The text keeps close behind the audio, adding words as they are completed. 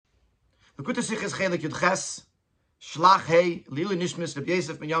Lekutasichis Chelek Yud Ches, Shelach Hey, Lili Nishmis Reb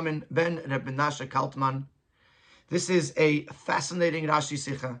Yosef Ben Yamin Ben Reb Menashe Kaltman. This is a fascinating Rashi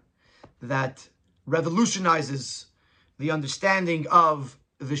Sikha that revolutionizes the understanding of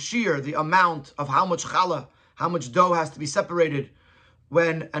the shear, the amount of how much challah, how much dough has to be separated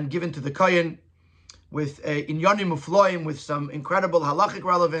when and given to the kohen, with inyanim ufloim, with some incredible halachic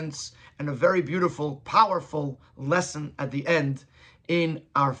relevance and a very beautiful, powerful lesson at the end in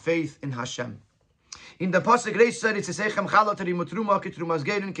our faith in Hashem. In the pasuk Reish said, "It's esechem challah terimu truma ketrumas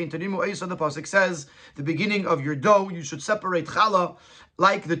gerin kein terimu eisa." The pasuk says, the beginning of your dough, you should separate challah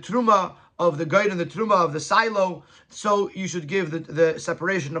like the truma of the gerin, the truma of the silo. So you should give the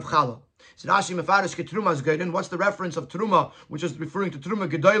separation of challah. So Rashi mefarish ketrumas gerin. What's the reference of truma, which is referring to truma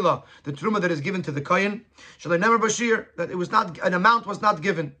gedola, the truma that is given to the kohen? Shall I never bashir that it was not an amount was not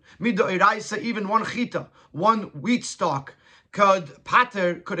given. Mido iraisa, even one chita, one wheat stalk could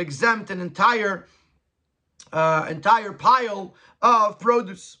exempt an entire pile of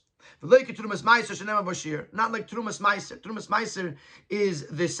produce. Not like Trumas Meiser. Trumas Meiser is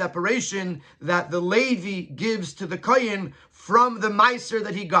the separation that the Levi gives to the Kohen from the Meiser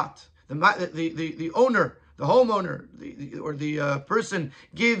that he got. The owner, the homeowner, the person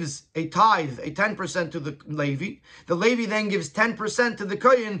gives a tithe, a 10% to the Levi. The Levi then gives 10% to the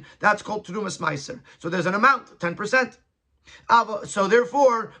Kohen. That's called Trumas Meiser. So there's an amount, 10%. So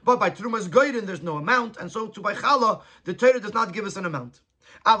therefore, but by Trumas Goyden there's no amount, and so to by Challah, the Torah does not give us an amount.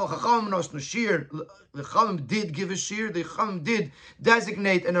 The Chacham did give a shear, the Chacham did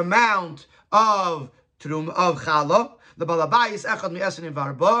designate an amount of Challah. The Balabayis Echad Mi'esin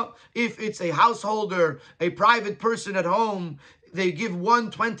Varba. If it's a householder, a private person at home, they give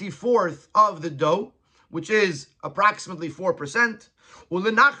 1/24 of the dough, which is approximately 4%. A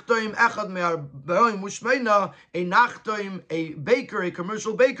baker, a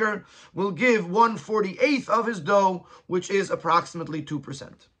commercial baker, will give 1/48 of his dough, which is approximately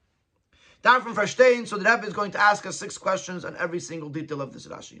 2%. Daarvan verstehen, so the Rebbe is going to ask us 6 questions on every single detail of this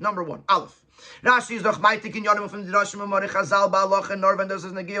Rashi. Number 1, Aleph. Rashi is doch meitik in Yonim from the Rashi Mamari Chazal Ba'aloch and Norvan does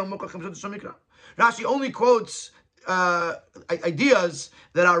as Negeo Mukachim Shut Shomikra. Rashi only quotes ideas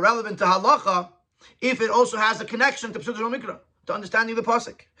that are relevant to halacha if it also has a connection to Psut Shomikra, to understanding the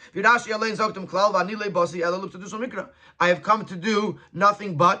pasuk. I have come to do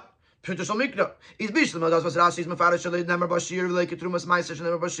nothing but Pshutus Mikra.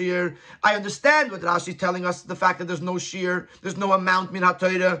 I understand what Rashi is telling us, the fact that there's no shear, there's no amount min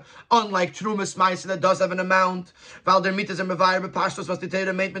ha-Torah, unlike Trumas Ma'aser that does have an amount. Because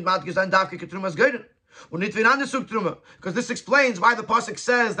this explains why the pasuk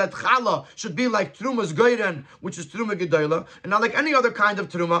says that challah should be like trumas goyren, which is truma gedola, and not like any other kind of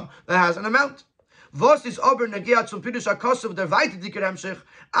truma that has an amount. But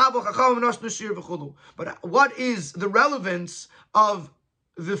what is the relevance of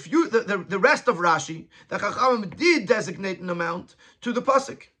the rest of Rashi that Chachamim did designate an amount to the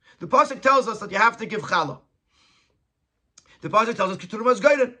pasuk? The pasuk tells us that you have to give challah. The pasuk tells us trumas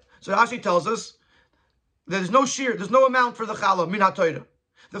goyren. So Rashi tells us there's no shear, there's no amount for the challah min ha-Torah.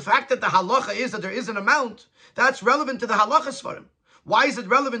 The fact that the halacha is that there is an amount, that's relevant to the halacha svarim. Why is it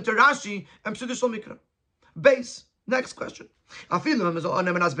relevant to Rashi and Pshutus Mikra? Base. Next question. As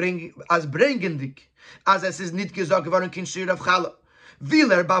brengendik, as es ist nicht gesagt geworden, kein Shear of challah.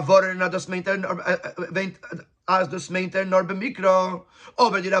 Willer bavoren das meint as das meint nor b'mikra.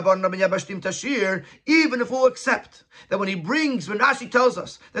 Aber die Rabbanan ben Yabashtim Tashir, even if we'll accept that when Rashi tells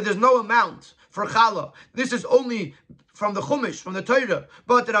us that there's no amount for challah, this is only from the Chumash, from the Torah,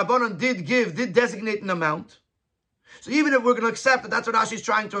 but the Rabbanan did designate an amount. So even if we're going to accept that that's what Rashi is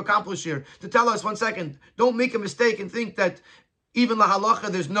trying to accomplish here, to tell us, 1 second, don't make a mistake and think that even la halacha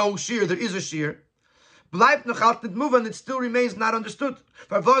there's no shear, there is a shear. Bleibt noch halt nicht move, and it still remains not understood.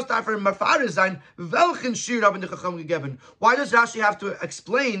 Why does Rashi have to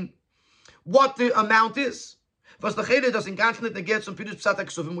explain what the amount is? Which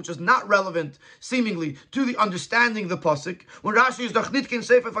is not relevant, seemingly, to the understanding the pasuk. When Rashi is doch nit kein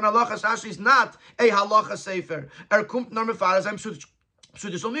sefer von halachas, Rashi is not a halacha sefer. Kommt nur mefaras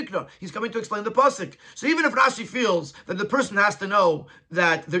mikra. He's coming to explain the pasuk. So even if Rashi feels that the person has to know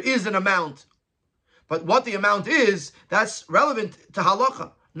that there is an amount, but what the amount is, that's relevant to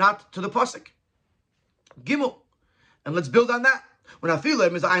halacha, not to the pasuk. Gimel, and let's build on that. When I feel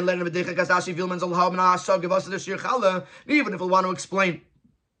it, even if we want to explain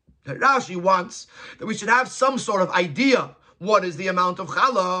that Rashi wants that we should have some sort of idea what is the amount of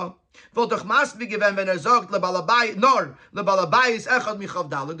challah. It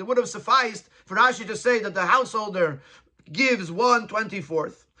would have sufficed for Rashi to say that the householder gives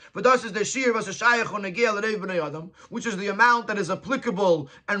 1/24. But das is the shir was a shayach on negel l'reiv b'nei adam, which is the amount that is applicable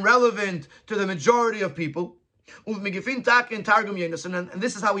and relevant to the majority of people. And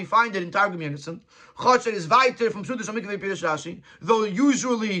this is how we find it in Targum Yonason. Chotzer is weiter from Pshutus HaMikveh Pirush Rashi, though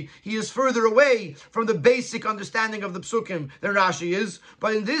usually he is further away from the basic understanding of the Psukim than Rashi is.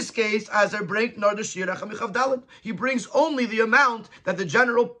 But in this case, as er bringt nor the Shir HaChamichav Dalet, he brings only the amount that the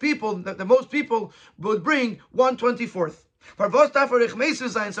general people, that the most people would bring 1/24.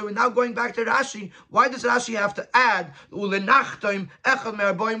 So we're now going back to Rashi. Why does Rashi have to add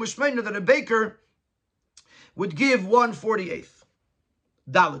that a baker would give 1/48?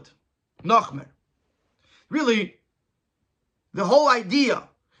 Dalet. Nochmer. Really, the whole idea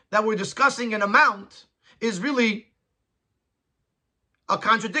that we're discussing an amount is really a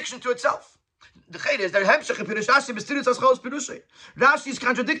contradiction to itself. Rashi is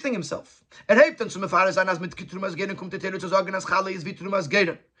contradicting himself. He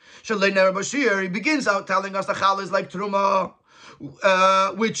begins out telling us the Chala is like Truma,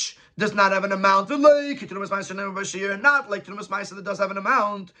 which does not have an amount. Not like Trumas Ma'aser that does have an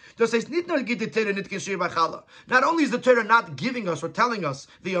amount. Not only is the Torah not giving us or telling us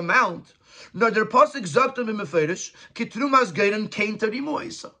the amount, nor der Pasuk sagt b'meferish ki Trumas Geiren kein Tarimu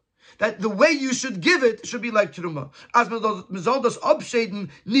Isa, that the way you should give it should be like Truma. As Mezoldas Obsheden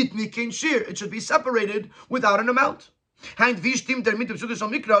nit mi kein Shir. It should be separated without an amount.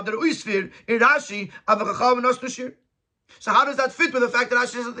 So how does that fit with the fact that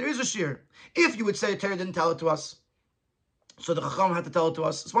Rashi says that there is a shir? If you would say the Torah didn't tell it to us, so the Chacham had to tell it to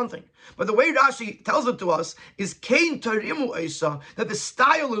us, it's one thing. But the way Rashi tells it to us is Kein Tarimu Eisa, that the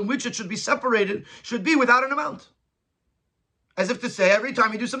style in which it should be separated should be without an amount. As if to say, every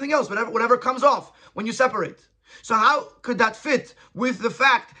time you do something else, whatever comes off when you separate. So how could that fit with the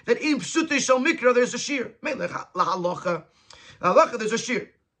fact that in Pshutei Shel Mikra there's a shir? Lahalacha, there's a shir.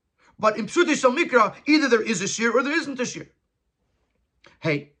 But in Pshutei Shel Mikra, either there is a shir or there isn't a shir.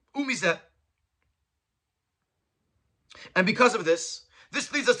 Hey, umizeh. And because of this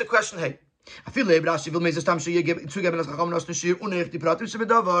leads us to question, hey, even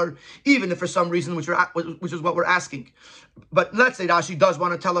if for some reason, which is what we're asking. But let's say Rashi does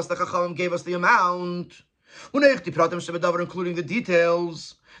want to tell us the Chachamim gave us the amount, including the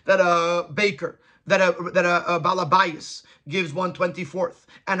details, that a baker, that a balabayis gives 1/24th,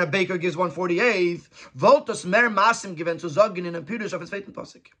 and a baker gives 1/48th. Voltos mer masim given to Zogin in a pirush of his faith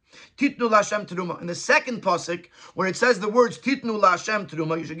pasuk. Titnu laHashem teruma. In the second pasuk, where it says the words Titnu laHashem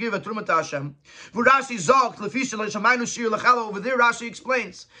teruma, you should give a teruma to Hashem. Rashi zogt lefish l'shamaynu shir lechala. Over there, Rashi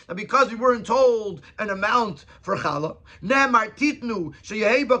explains that because we weren't told an amount for chala, nemar titnu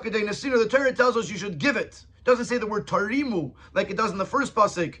sheyeheba kedei nesina. The Torah tells us you should give it. It doesn't say the word tarimu like it does in the first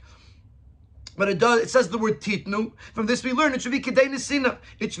pasuk. But it does. It says the word titnu. From this we learn it should be kedei nesina.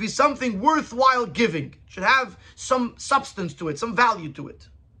 It should be something worthwhile giving. It should have some substance to it, some value to it.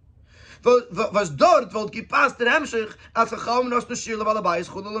 Over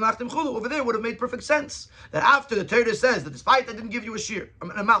there would have made perfect sense that after the Torah says that despite I didn't give you a shir,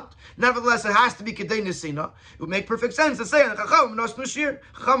 an amount, nevertheless it has to be kedei nesina. It would make perfect sense to say Chacham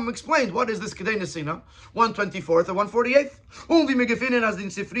explained what is this kedei nesina, 1/24th or 1/48th.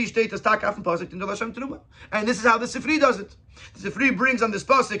 And this is how the Sifri does it. The Sifri brings on this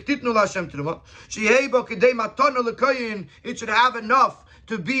pasuk titnu laHashem teruma. It should have enough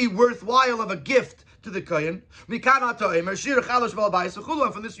to be worthwhile of a gift to the kohen. And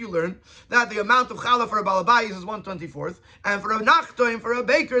from this you learn that the amount of challah for a balabayis is 1/24th, and for a nachtoim, for a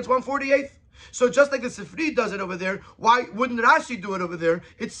baker, it's 1/48th. So just like the Sifri does it over there, why wouldn't Rashi do it over there?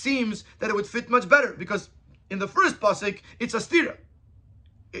 It seems that it would fit much better, because in the first pasuk, it's a stira.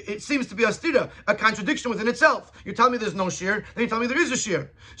 It seems to be a stira, a contradiction within itself. You tell me there's no shir, then you tell me there is a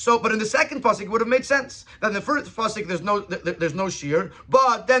shir. So, but in the second pasuk, it would have made sense. That in the first pasuk, there's no shir,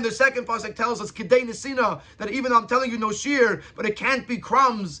 but then the second pasuk tells us kedei nesina, that even though I'm telling you no shir, but it can't be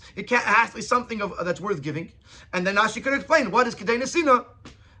crumbs. It has to be something that's worth giving. And then Rashi could explain what is kedei nesina,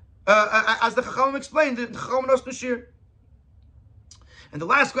 as the Chachamim explained. The Chachamim knows no shir. And the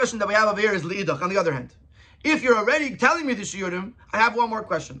last question that we have over here is liidach. On the other hand, if you're already telling me the shiurim, I have one more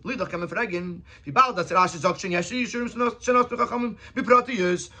question. Once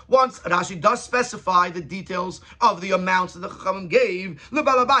Rashi does specify the details of the amounts that the Chachamim gave, for the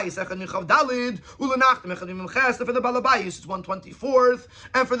balabayis it's 1/24th,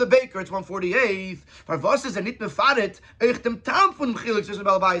 and for the baker it's 1/48th. Why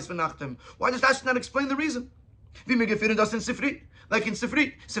does Rashi not explain the reason? Like in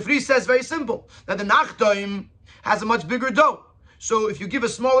Sifri. Sifri says very simple, that the nachtoim has a much bigger dough. So if you give a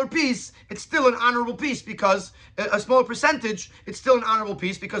smaller piece, it's still an honorable piece because a smaller percentage, it's still an honorable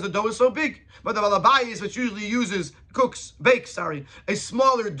piece because the dough is so big. But the balabayis, which usually bakes, a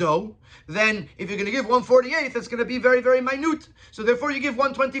smaller dough, then if you're going to give 1/48th, it's going to be very, very minute. So therefore you give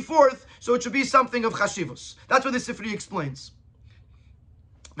 1/24th, so it should be something of chashivus. That's what the Sifri explains.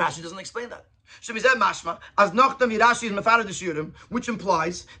 Rashi doesn't explain that. Which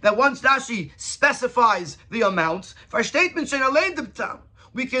implies that once Rashi specifies the amount, the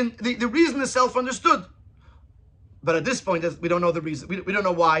reason is self-understood. But at this point, we don't know the reason. We don't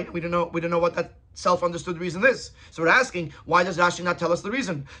know why. We don't know what that self-understood reason is. So we're asking, why does Rashi not tell us the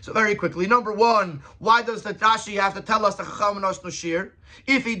reason? So very quickly, number one, why does the Rashi have to tell us the Chacham Nos no Shir?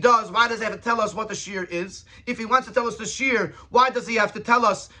 If he does, why does he have to tell us what the Shir is? If he wants to tell us the Shir, why does he have to tell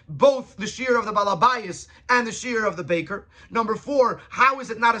us both the Shir of the Balabayas and the Shir of the baker? Number four, how is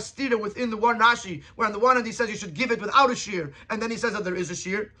it not a stira within the one Rashi, where on the one hand he says you should give it without a Shir, and then he says that there is a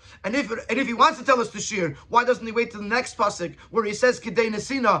Shir? And if he wants to tell us the Shir, why doesn't he wait till the next pasuk where he says Kedei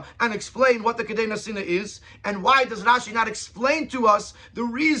Nesina and explain what the Kedei Nesina is? And why does Rashi not explain to us the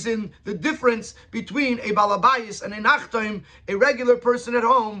reason, the difference between a Balabayas and a Nachtoim, a regular person at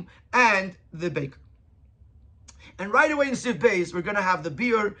home, and the baker? And right away in Siv Beis, we're going to have the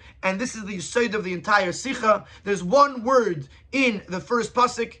biur, and this is the yesod of the entire Sicha. There's one word in the first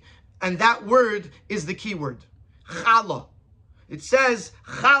pasuk, and that word is the key word, chala. It says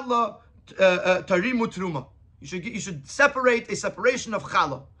chala tarimu truma. You should separate a separation of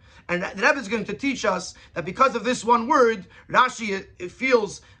chala. And the Rebbe is going to teach us that because of this one word, Rashi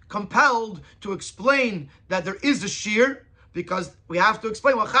feels compelled to explain that there is a shir, because we have to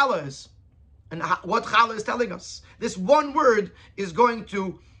explain what chala is and what chala is telling us. This one word is going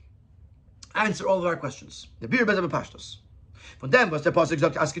to answer all of our questions. The bir bezeh b'pashtos. Von dem was der pasuk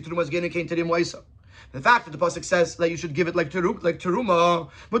sagt, as kitrumas gene kein terim oisa. The fact that the pasuk says that you should give it like teruma,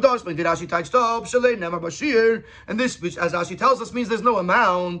 but does when Rashi touched up shalei nemar bashir, and this, which as Rashi tells us means there's no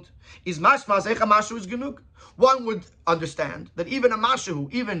amount, is mashma zecha mashu is genug. One would understand that even a mashu,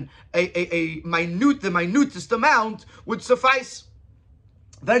 even the minutest amount would suffice.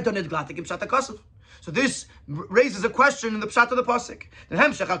 So this raises a question in the pshat of the pasuk. The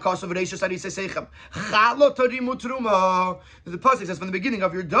pasuk says from the beginning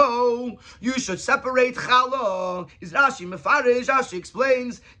of your dough, you should separate chala. Is Rashi mefarish? Rashi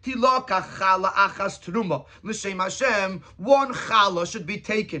explains, tilaka chala achas truma l'shem Hashem. One chala should be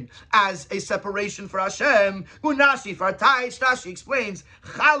taken as a separation for Hashem. Unashi for Taish. Rashi explains,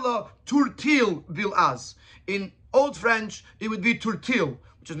 chala turtil bilaz. In Old French, it would be turtil,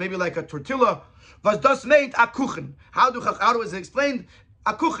 which is maybe like a tortilla. Was das meint a kuchen? How is it explained?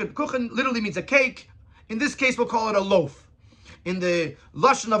 A kuchen. Kuchen literally means a cake. In this case, we'll call it a loaf. In the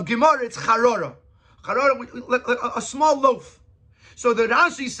lashon of Gemara, it's charora. Charora, a small loaf. So the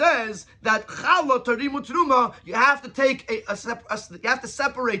Rashi says that chala tarimu truma, you have to take you have to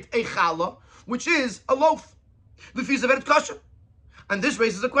separate a chala, which is a loaf. The fisa veret kasha. And this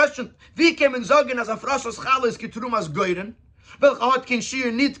raises a question. Wie kemen sagen as a frashos chala is kitrumas goyren? How can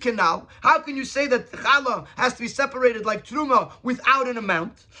you say that chala has to be separated like truma without an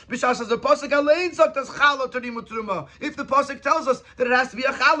amount? If the pasuk tells us that it has to be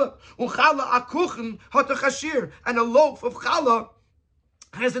a chala, and a loaf of chala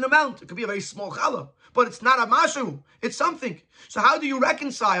has an amount. It could be a very small chala, but it's not a mashu. It's something. So how do you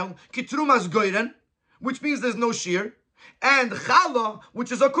reconcile kitrumas goyren, which means there's no shear, and chala,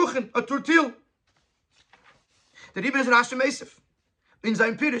 which is a kuchen, a tortil? The Rebbe is Rashi Meisif in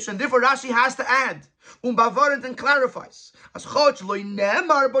Zayin Pirish, and therefore Rashi has to add bavarant and clarifies as chotch loy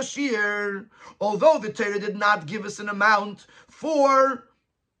nemar bashir. Although the Torah did not give us an amount for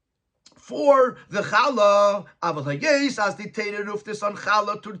the chala, aval hayes as the Torah ruftis on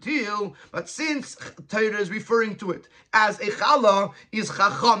chala turtil, but since Torah is referring to it as a chala, is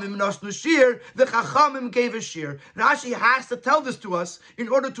chachamim nashnu shir, the chachamim gave a shir. Rashi has to tell this to us in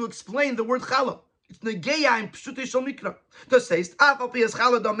order to explain the word chala. It's negeya in pshutei shel mikra. Das heißt, af al pi es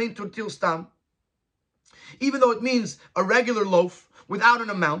chala da meint turtil stam, even though it means a regular loaf without an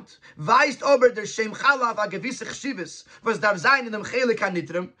amount, weist ober der shem chala av a gewisse chshivus was darf sein in dem chelek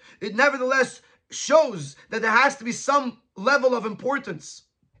hanitrim. It nevertheless shows that there has to be some level of importance,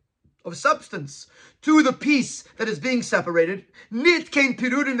 of substance, to the piece that is being separated. Nit kein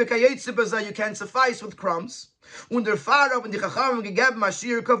pirurim v'kayetze b'za, you can't suffice with crumbs. And therefore the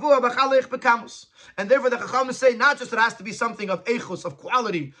Chachamim say not just it has to be something of echos, of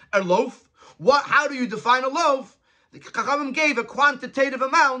quality, a loaf. How do you define a loaf? The Chachamim gave a quantitative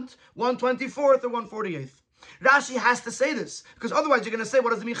amount, 1/24th or 1/48th. Rashi has to say this, because otherwise you're going to say, what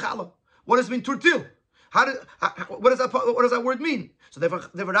does it mean chala? What does it mean turtil? What does that word mean? So therefore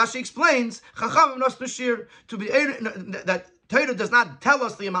Rashi explains Chachamim nosnu shir to be that Torah does not tell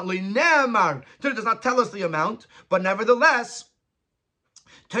us the amount. Torah does not tell us the amount, but nevertheless,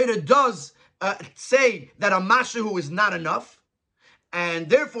 Torah does say that a mashu is not enough, and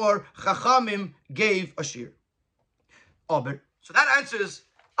therefore Chachamim gave a shir. So that answers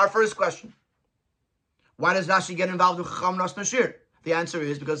our first question. Why does Rashi get involved with Chacham nosnu shir? The answer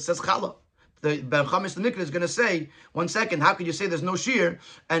is because it says challah. The Ben Chamis the Mikra is going to say, 1 second, how could you say there's no shear,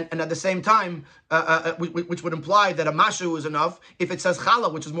 and at the same time, which would imply that a mashu is enough if it says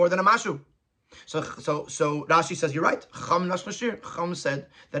challah, which is more than a mashu. So Rashi says, you're right. Chacham nosnu shir. Chacham said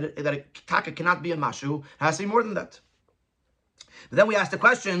that a taka cannot be a mashu, it has to be more than that. But then we ask the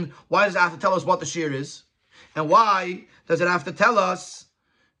question, why does it have to tell us what the shear is? And why does it have to tell us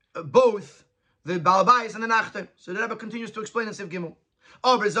both the balabais and the nachter? So the Rebbe continues to explain in Siv Gimel.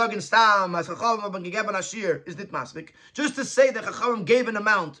 Just to say that Chachamim gave an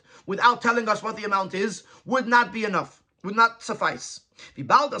amount without telling us what the amount is would not be enough, would not suffice.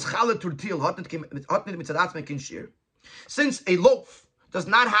 Since a loaf does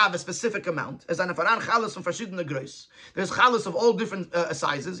not have a specific amount, as an chalas from verschiedene größ, there's chalas of all different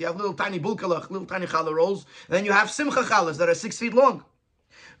sizes. You have little tiny bulkalach, little tiny challah rolls, and then you have simcha chalas that are 6 feet long.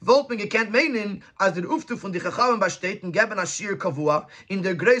 Wollt man gekent meinen, als der Uftu von die Chachamim besteht geben a shir kavua in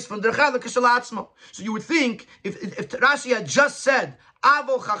der Grace von der Chelek shalatzma. So you would think, if Rashi had just said,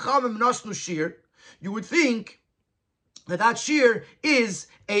 Avo Chachamim nosnu shir, you would think that shir is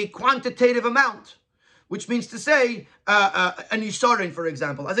a quantitative amount, which means to say, an Yisharin, for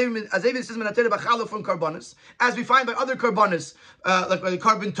example. As even says Menatera B'challah from Karbonis, as we find by other Karbonis, like by the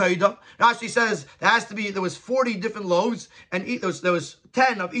Carbon Toida, Rashi says there was 40 different loaves, and there was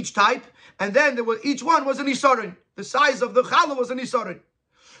 10 of each type, and then each one was an Yisharin. The size of the Challah was an Yisharin.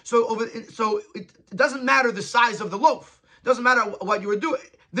 So it doesn't matter the size of the loaf. It doesn't matter what you were doing.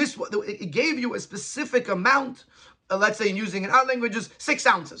 It gave you a specific amount. Let's say, in using in our languages, 6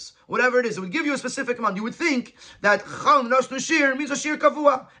 ounces, whatever it is, it would give you a specific amount. You would think that Chacham nosnu shir means a shir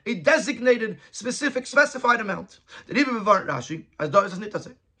kavua, a designated, specified amount. Therefore, Rashi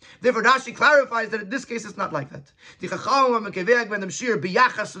clarifies that in this case it's not like that. The Chachamim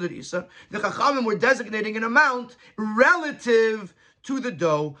were designating an amount relative to the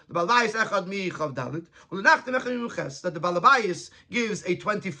dough. The Balabais echad mi chav dalit. That the Balabais gives a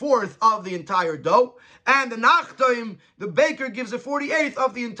 24th of the entire dough, and the Nachtoim, the baker, gives a 48th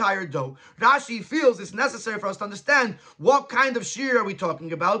of the entire dough. Rashi feels it's necessary for us to understand what kind of shear are we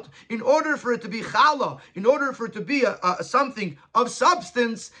talking about. In order for it to be challah, in order for it to be something of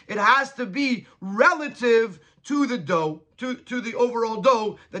substance, it has to be relative to the dough, to the overall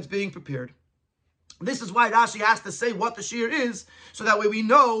dough that's being prepared. This is why Rashi has to say what the shear is, so that way we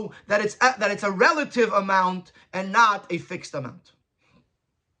know that it's a relative amount and not a fixed amount.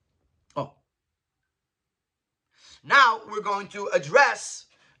 Now we're going to address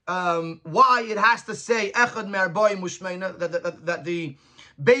why it has to say Echad Me'arboim Mushmeina, that the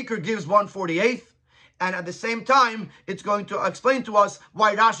baker gives 1/48, and at the same time it's going to explain to us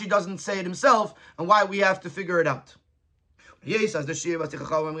why Rashi doesn't say it himself and why we have to figure it out. Since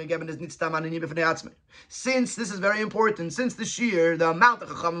this is very important, since the shear, the amount that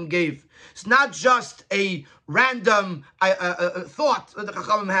Chachamim gave, it's not just a random thought that the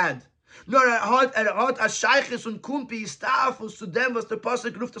Chachamim had.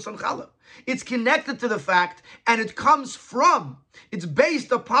 It's connected to the fact, and it comes from, it's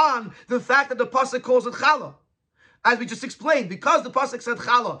based upon the fact that the pasuk calls it challah. As we just explained, because the pasuk said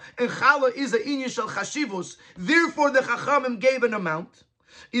challah, and challah is a inyan shel chashivus, therefore the Chachamim gave an amount.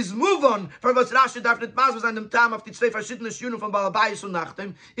 Is move on from what Rashi darf nicht maß an dem Tam auf die zwei verschiedene Schulen von Balabais und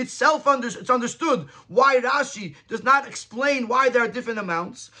Nachtem. It's understood why Rashi does not explain why there are different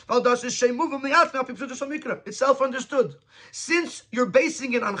amounts. It's self-understood. Since you're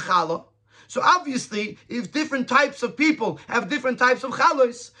basing it on challah, so obviously, if different types of people have different types of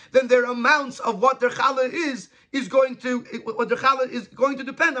challahs, then their amounts of what their challah is going to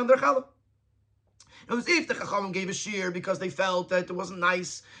depend on their challah. If the Chachamim gave a shear because they felt that it wasn't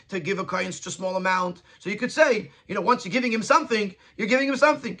nice to give a kohen such a small amount, so you could say, once you're giving him something, you're giving him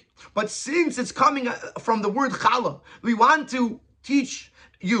something. But since it's coming from the word challah, we want to teach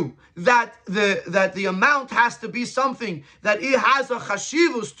you that the amount has to be something that it has a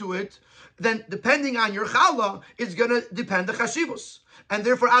chashivus to it. Then depending on your challah, it's going to depend the chashivus. And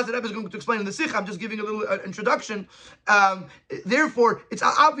therefore, as the Rebbe is going to explain in the Sikha, I'm just giving a little introduction. Therefore, it's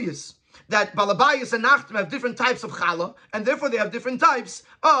obvious that Balabayas and Nachtim have different types of challah, and therefore they have different types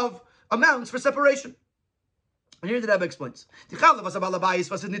of amounts for separation. And here the Rebbe explains. The challah was a balabayis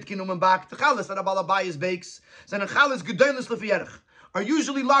was it nitkin back. The challahs that a balabayis bakes, and challahs gedolos lefiyerich are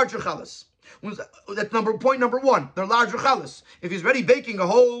usually larger challahs. That's point number one. They're larger challahs. If he's already baking a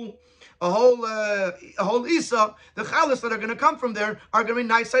whole isa, the challahs that are going to come from there are going to be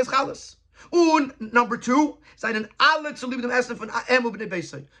nice size challahs. Number two,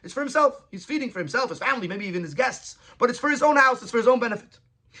 it's for himself. He's feeding for himself, his family, maybe even his guests. But it's for his own house, it's for his own benefit.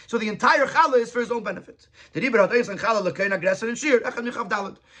 So the entire challah is for his own benefit. Therefore,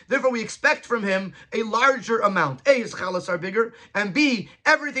 we expect from him a larger amount. A, his challahs are bigger, and B,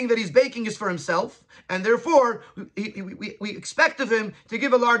 everything that he's baking is for himself, and therefore, we expect of him to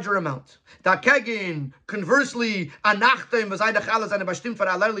give a larger amount. Conversely,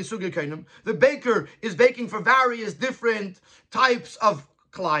 the baker is baking for various different types of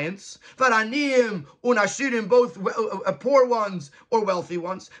clients, Faraniim unashirim, both poor ones or wealthy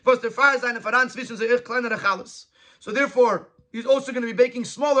ones. So therefore, he's also going to be baking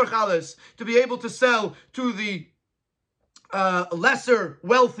smaller challahs to be able to sell to the lesser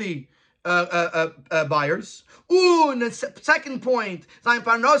wealthy buyers. And the second point,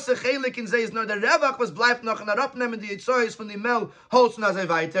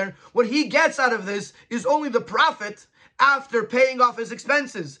 what he gets out of this is only the profit after paying off his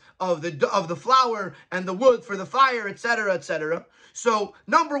expenses of the flour and the wood for the fire, etc., etc. So,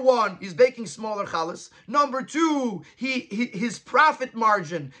 number one, he's baking smaller challahs. Number two, his profit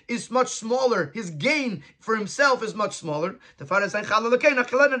margin is much smaller. His gain for himself is much smaller.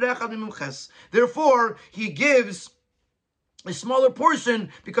 Therefore, he gives a smaller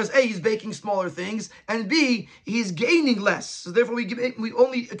portion because A, he's baking smaller things, and B, he's gaining less. So therefore, we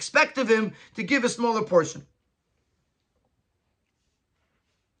only expect of him to give a smaller portion.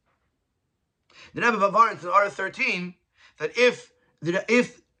 The Rebbe Bavarant in R13 that if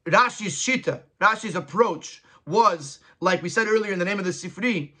Rashi's shita, Rashi's approach was, like we said earlier in the name of the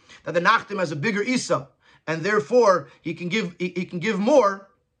Sifri, that the Nachtim has a bigger Isa, and therefore he can give more,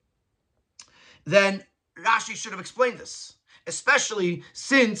 then Rashi should have explained this. Especially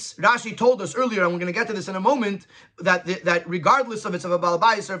since Rashi told us earlier, and we're going to get to this in a moment, that regardless of it's of a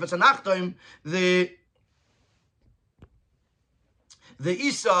balabais or if it's a nachtim, the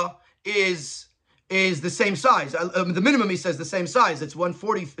Isa is the same size. The minimum, he says, the same size. It's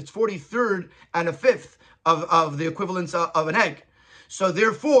 1/40. It's 43rd and a fifth of the equivalence of an egg. So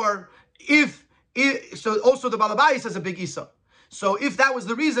therefore, so also the balabais has a big Isa. So if that was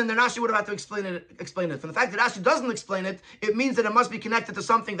the reason, then Rashi would have had to explain it. From the fact that Rashi doesn't explain it, it means that it must be connected to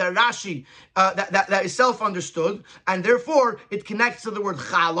something that Rashi that is self-understood, and therefore it connects to the word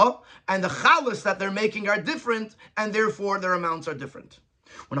challah, and the challahs that they're making are different, and therefore their amounts are different.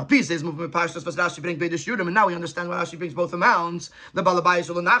 When a piece is moving past was Rashi bring Beidish Yudim, and now we understand why Rashi brings both amounts. The Balabayis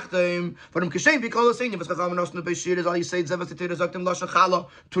will nachtem. For him Kishem because the was Chacham Nos no Beishir is all he said Zevas Teter Zaktim Lashon Chala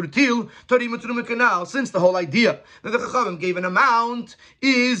Turtil Torim Utrum Canal. Since the whole idea that the Chachamim gave an amount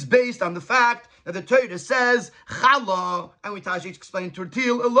is based on the fact that the Torah says Chala, and we Tashi explained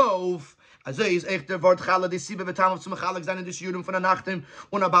Turtil a loaf. So too,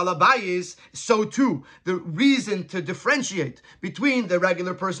 the reason to differentiate between the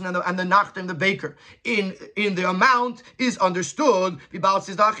regular person and the nachtim, the baker, in the amount is understood.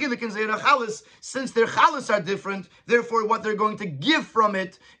 Since their chalas are different, therefore what they're going to give from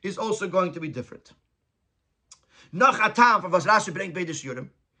it is also going to be different. In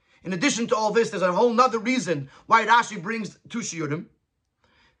addition to all this, there's a whole other reason why Rashi brings two shiurim.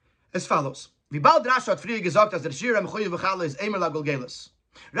 As follows. Rashi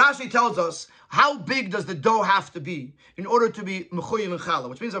tells us how big does the dough have to be in order to be mechuyev in challah,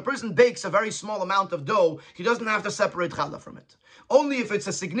 which means if a person bakes a very small amount of dough, he doesn't have to separate challah from it. Only if it's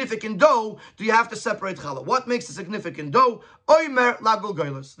a significant dough do you have to separate challah. What makes a significant dough? Oimer lagul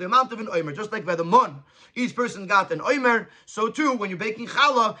geilas, the amount of an oimer. Just like by the mon, each person got an oimer, so too when you're baking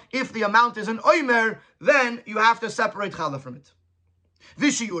challah, if the amount is an oimer, then you have to separate challah from it.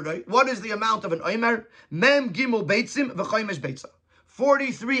 Vishiurai, what is the amount of an oimer? Mem gimel beitzim v'choymesh beitza.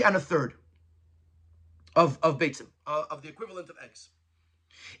 43 and a third of beitzim, of the equivalent of eggs.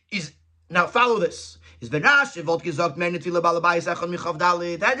 Now follow this. That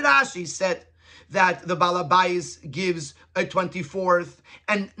Rashi said that the balabais gives a 24th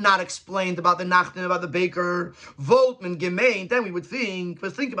and not explained about the nachtin, about the baker. Voltman gemein. Then we would think,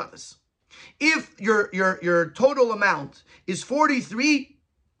 let's think about this. If your total amount is 43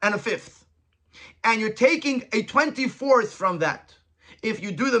 and a fifth, and you're taking a 24th from that, if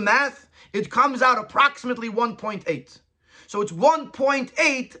you do the math, it comes out approximately 1.8. So it's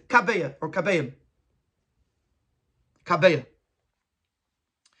 1.8 kabeya or kabeim. Kabeya.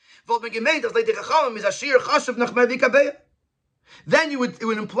 Then it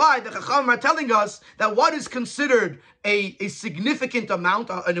would imply that Chachamim are telling us that what is considered a significant amount,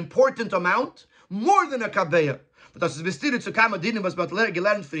 an important amount, more than a kabeya.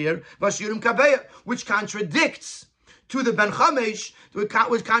 Which contradicts to the Ben Chamesh,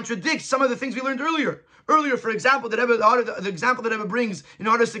 which contradicts some of the things we learned earlier. Earlier, for example, the example that Rebbe brings in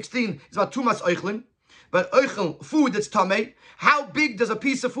Order 16 is about Tumas Eichlin. But Eichel, food that's Tameh, how big does a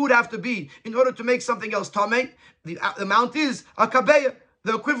piece of food have to be in order to make something else Tameh? The amount is a kabeya,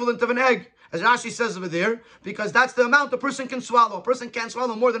 the equivalent of an egg. As Rashi says over there, because that's the amount a person can swallow. A person can't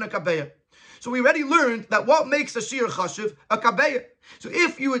swallow more than a kabeya. So we already learned that what makes a shir chashiv a kabeya. So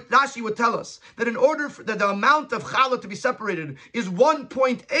if Rashi would tell us that in order for that the amount of challah to be separated is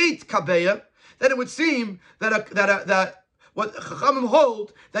 1.8 kabeya, then it would seem that what Chachamim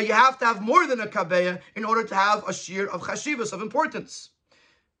hold that you have to have more than a kabeya in order to have a shir of chashivas, of importance.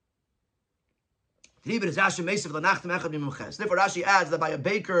 Therefore, Rashi adds that by a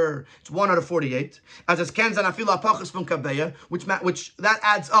baker, it's 1 out of 48. As it's kenzan afila apachas from kabeya, which that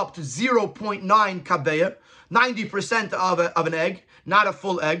adds up to 0.9 kabeya, 90% of an egg, not a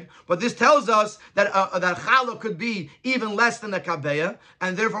full egg. But this tells us that that challah could be even less than a kabeya,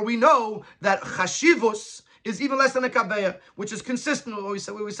 and therefore we know that chashivus is even less than a kabeya, which is consistent with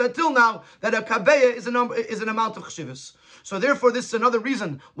what we said till now, that a kabeya is an amount of chashivus. So therefore, this is another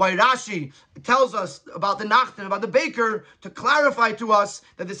reason why Rashi tells us about the Nachten, about the baker, to clarify to us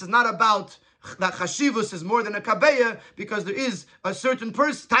that this is not about that chashivus is more than a kabeya, because there is a certain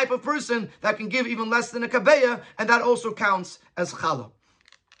type of person that can give even less than a kabeya, and that also counts as challah.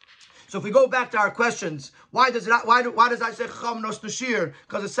 So if we go back to our questions, why does I say chacham nos nashir?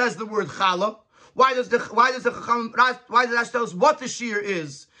 Because it says the word challah. Why does Rashi tell us what the shear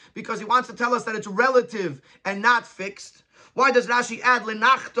is? Because he wants to tell us that it's relative and not fixed. Why does Rashi add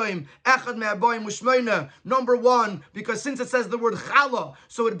lenachtoim echad me'aboyim u'shmeina? Number one, because since it says the word challah,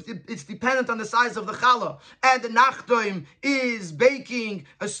 so it's dependent on the size of the challah, and the nachtoim is baking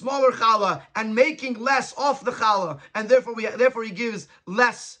a smaller challah and making less off the challah, and therefore he gives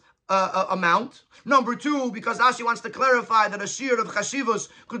less amount. Number two, because Rashi wants to clarify that a shir of chashivos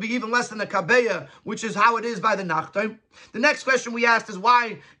could be even less than a kabeya, which is how it is by the nachtoim. The next question we asked is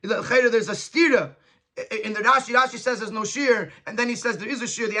why there's a stira. In the Rashi says there's no shear, and then he says there is a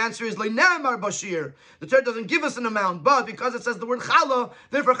shear. The answer is le'nemar bashir. The Torah doesn't give us an amount, but because it says the word challah,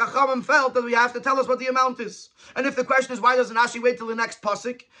 therefore Chachamim felt that we have to tell us what the amount is. And if the question is why doesn't Rashi wait till the next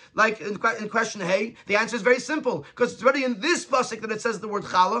pasuk, like in question hey, the answer is very simple, because it's already in this pasuk that it says the word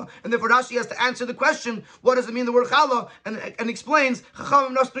challah, and therefore Rashi has to answer the question, what does it mean the word challah, and explains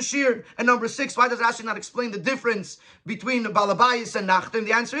Chachamim nos bashir. And number 6, why does Rashi not explain the difference between balabayis and nachtim?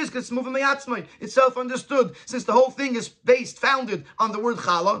 The answer is because it's moving meyatzmai, it's self-understood. Since the whole thing is founded on the word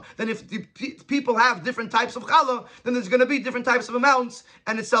challah, then if the people have different types of challah, then there's going to be different types of amounts,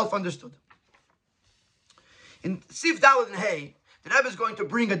 and it's self-understood. In Sif Daled and Hey, the Rebbe is going to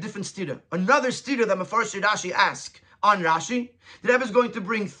bring a different stira, another stira that Mefarshei Rashi ask on Rashi. The Rebbe is going to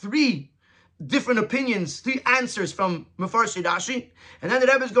bring 3 different opinions, 3 answers from Mefarshei Rashi, and then the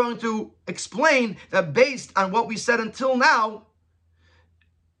Rebbe is going to explain that based on what we said until now,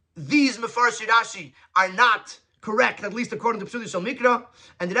 these Mefarshei Rashi are not correct, at least according to Psuli Shal Mikra,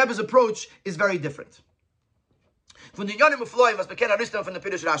 and the Rebbe's approach is very different. From the Yonim Ufloim, as Beken Aristam from the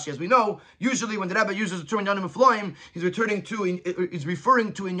Pirush Rashi, as we know, usually when the Rebbe uses the term Yonim Ufloim, he's referring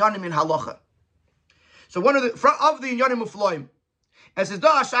to in Yonim in Halacha. So one of the Yonim Ufloim, as is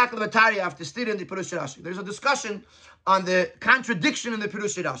Da Ashak Levatari after studying the Pirush Rashi, there's a discussion on the contradiction in the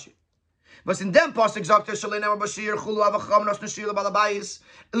Pirush Rashi. But in dem pasuk sagt Shalena Bashir Chulu Avacham Nos Nashir LeBalabais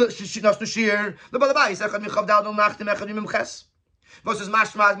Nos Nashir LeBalabais Echad Michav Dal Nachtim Echad Mimches. Was is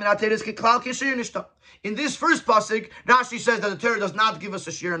Mashmaz Min Ateres Kiklal Kishir Nishta. In this first pasuk, Rashi says that the Torah does not give us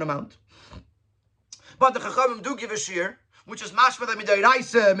a shir an amount, but the Chachamim do give a shir, which is mashma that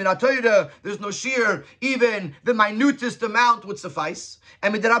midayraisa min haTorah. There's no shir, even the minutest amount would suffice,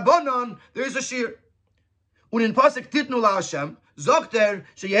 and midrabanan there is a shir. Und in pasuk titnu la Hashem sagt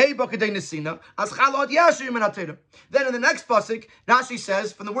sheyei b'kedei nesina as chalot yashir min haTorah. Then in the next pasuk, Rashi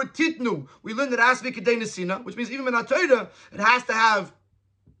says from the word titnu we learn that it has to be kedei nesina, which means even min haTorah it has to have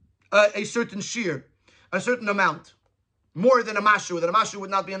a certain shir, a certain amount, more than a mashu. That a mashu would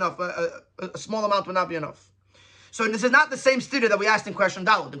not be enough. A small amount would not be enough. So this is not the same stira that we asked in question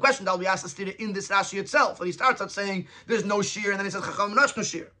Daled. In question Daled we asked the stira in this Rashi itself, and he starts out saying there's no shir, and then he says Chacham Nosh no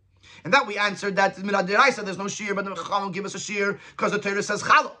shir, and that we answered that Milad Deraisa there's no shir, but the Chacham will give us a shir because the Torah says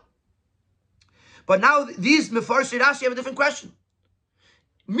Chalo. But now these Mefarshei Rashi have a different question.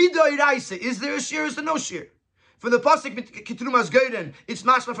 Midoiraisa, is there a shir? Is there no shir? From the pasuk Kitrumas Geiden, it's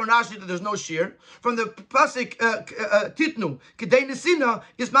mashma from Rashi that there's no shear. From the pasuk Titnu Kedei Nesina,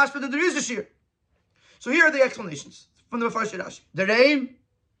 is mashma that there is a shear. So here are the explanations from the Mefarshei Rashi. The Reim,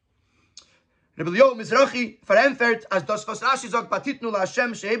 Rebbe Leo Mizrachi verantwortet as das was Rashi sagt bei Titnu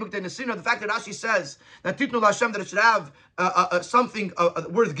LaHashem shehebuk de Nesina. The fact that Rashi says that Titnu LaHashem, that it should have something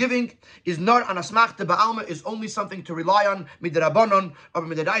worth giving, is not an asmachta ba'alma, is only something to rely on midrabanon, or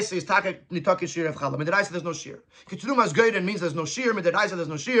midraisa is taka nitake shir of chala. Midraisa there's no shir. Kitrumas Geiden means there's no shir. Midraisa there's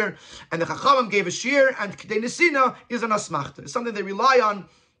no shir, and the Chachamim gave a shir, and Kedei Nesina is an asmachta. It's something they rely on.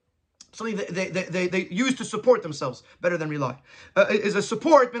 Something they use to support themselves better than rely. Is a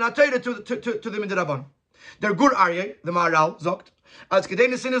support minatayra to the midrabban. They're good aryeh, the Maharal zogt. As Kedei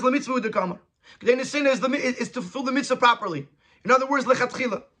Nesina is lemitzvah u'dekamar. Kedei Nesina is to fulfill the mitzvah properly. In other words,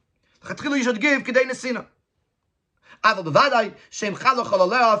 lechatchila. Lechatchila you should give Kedei Nesina.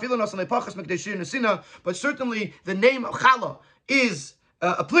 But certainly the name of chala is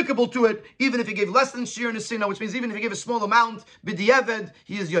applicable to it, even if he gave less than shir nesina, which means even if he gave a small amount, b'di'eved,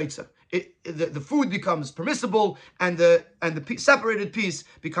 he is yoitza. The food becomes permissible, and the separated piece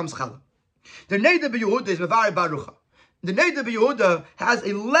becomes challah. The Neder B'Yehuda is mevarei barucha. The Neder B'Yehuda has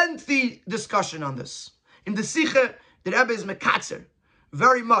a lengthy discussion on this. In the Sicha, the Rebbe is mekatzer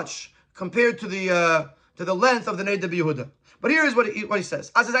very much compared to the length of the Neder B'Yehuda. But here is what he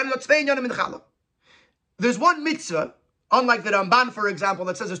says. There's one mitzvah, unlike the Ramban, for example,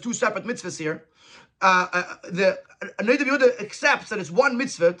 that says there's two separate mitzvahs here. The Neder B'Yehuda accepts that it's one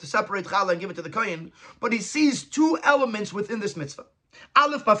mitzvah to separate challah and give it to the kohen, but he sees two elements within this mitzvah.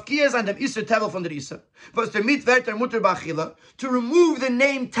 Aleph mafkiyas and dem iser tevel from the isa. Was der mitwerter mutter bachila, to remove the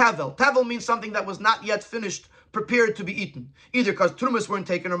name tevel. Tevel means something that was not yet finished, prepared to be eaten, either because trumas weren't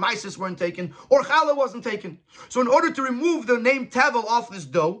taken, or maisis weren't taken, or challah wasn't taken. So in order to remove the name tevel off this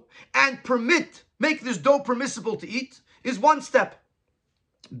dough and make this dough permissible to eat, is one step.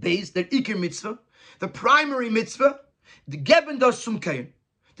 Based the ikir mitzvah, the primary mitzvah, the geben das zum kohen,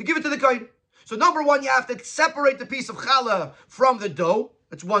 to give it to the kohen. So number one, you have to separate the piece of challah from the dough.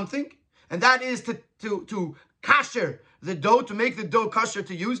 That's one thing, and that is to kasher the dough, to make the dough kasher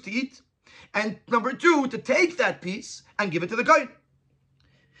to use, to eat. And number two, to take that piece and give it to the kohen.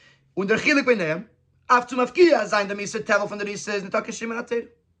 Und der Chelek beinehem, af zum afkiya sein dem isa tevel von der isa is netake shimon ater.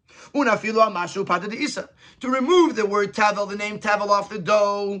 To remove the word tevel, the name tevel, off the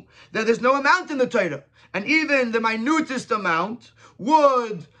dough, that there's no amount in the Torah, and even the minutest amount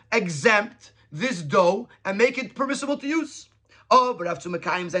would exempt this dough and make it permissible to use. Oh, but after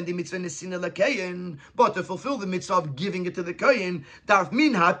Mekayim and the mitzvah nesina lekein, but to fulfill the mitzvah of giving it to the kohen, darf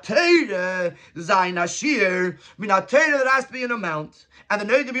min ha-teire zayin ashir, min ha-teire, there has to be an amount. And the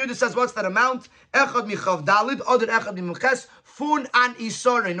Neder B'Yehuda says, what's that amount? Echad michav dalid, oder echad mimuches, fun an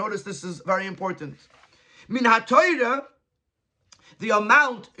isore. Notice this is very important. Min ha-teire, the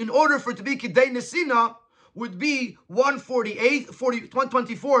amount, in order for it to be Kedei Nesina, would be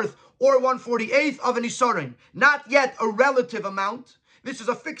 1/24th or 1/48th of an isarin. Not yet a relative amount. This is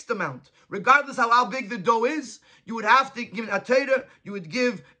a fixed amount. Regardless how big the dough is, you would have to give an atayra, you would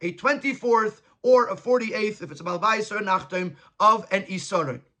give a 24th or a 48th, if it's a balbayis or a nachtoim, of an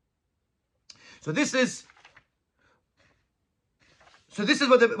isarin. So this is what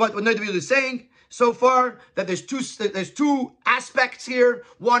Neder B'Yehuda is saying so far, that there's two aspects here.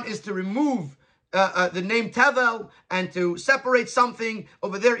 One is to remove the name tevel and to separate something.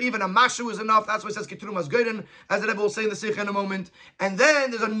 Over there, even a mashu is enough. That's why it says Ketrumas Geiden, as the Rebbe will say in the Sikha in a moment. And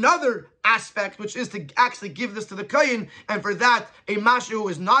then there's another aspect, which is to actually give this to the kohen, and for that, a mashu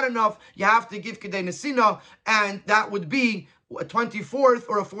is not enough. You have to give Kedei Nesina, and that would be a 24th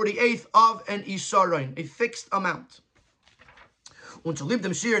or a 48th of an isaron, a fixed amount. Und zu lieb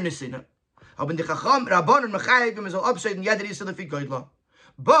dem Shir Nesina, haben die Chacham Rabban und Mechayiv, man soll abscheiden, jeder ist lefi Geidla.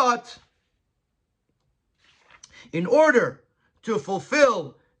 But in order to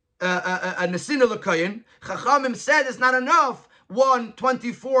fulfill a Nesina L'Koyin, Chachamim said it's not enough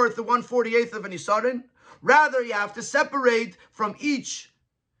 1/24th or 1/48th of an Isarin. Rather, you have to separate from each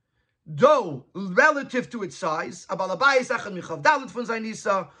dough relative to its size. A balabayis echad michav dalet von sein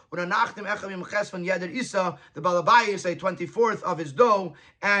isa, und a nachtem echad miches von jeder isa. The balabayis a 24th of his dough,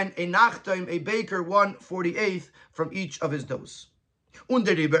 and a nachtem, a baker, 1/48th from each of his doughs.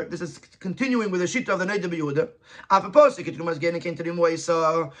 Under Riber, this is continuing with the shita of the Neder Yehuda. Af a posik it rumas gehen came to the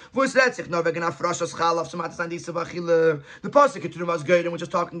moisa. Vos redt sich no wegen afroshas chalaf somat san diese vachile. The posik it rumas gehen, which is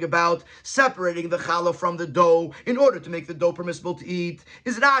talking about separating the chalaf from the dough in order to make the dough permissible to eat.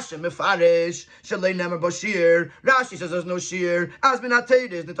 Is Rashi mefarish shalei nemer bashir. Rashi says there's no shear. As min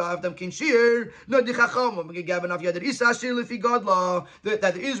ateides the have them kin shear. No di chacham gegeben av yader isa shir lefi godla. That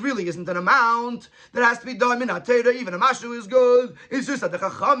there is really isn't an amount that has to be done min ateida. Even a mashu is good. It's just that the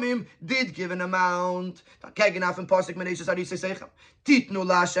Chachamim did give an amount. Kegenaf and Pasuk Menashe Sarisi Seichem. Titnu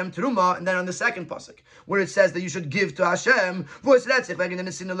la Hashem Truma, and then on the second Pasuk, where it says that you should give to Hashem, Vos Retzich, wegen den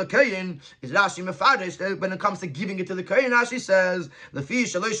Nesina Lekayin, is Rashi Mefarish, when it comes to giving it to the Kayin, Rashi says, Lefi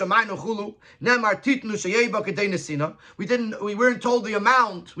Shalei Shamaynu Chulu, Nemar Titnu Sheyeba Kedei Nesina. We weren't told the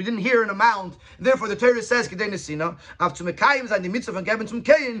amount, we didn't hear an amount, therefore the Torah says Kedei Nesina, After Mekayim Zayin, the mitzvah von Geben zum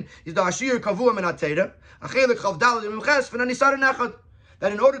Kayin, is the Ashir Kavua Men HaTeira, Achelik Chav Dalad Mimches, V'nani Sar Nechad.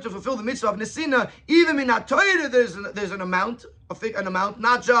 That in order to fulfill the mitzvah of Nesina, even in HaTorah there's an amount,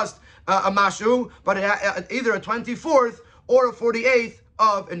 not just a mashu, but either a 24th or a 48th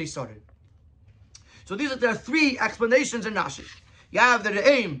of a Nisarin. So there are three explanations in Rashi. You have the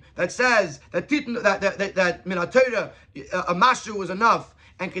aim that says that min HaTorah a mashu was enough,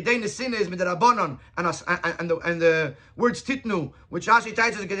 and kedei nesina is midrabanan, and the words titnu, which Rashi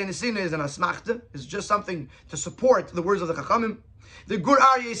teaches kedei nesina is an asmachta, is just something to support the words of the Chachamim. The Gur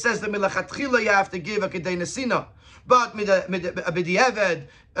Aryeh says that milachatchila you have to give a kedei nesina, but b'di'eved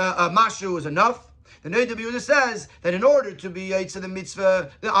a mashu is enough. The Neder Yehuda says that in order to be to the mitzvah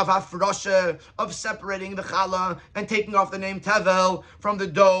of hafrosha, of separating the challah and taking off the name tevel from the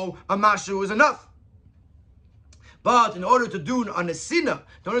dough, a mashu is enough. But in order to do a nesina,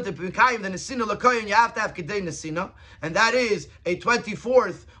 in order to become the nesina l'koyin, you have to have kedei nesina, and that is a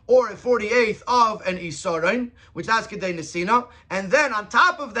 24th or a 48th of an isarin, which has kedei nesina. And then on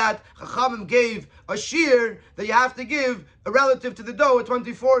top of that, Chachamim gave a shear that you have to give a relative to the dough, a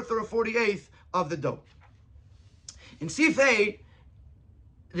 24th or a 48th of the dough. In Sifei,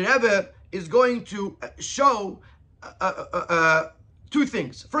 the Rebbe is going to show two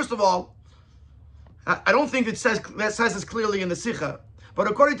things. First of all, I don't think it says this clearly in the Sikha, but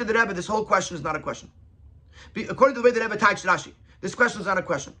according to the Rebbe, this whole question is not a question. According to the way the Rebbe types Rashi, this question is not a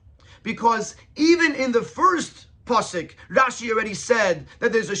question. Because even in the first pasuk, Rashi already said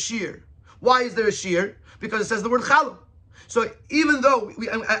that there's a shear. Why is there a shear? Because it says the word challah. So even though,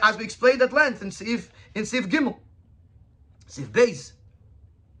 as we explained at length in Sif Gimel, Sif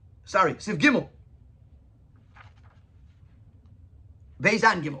Gimel, Beis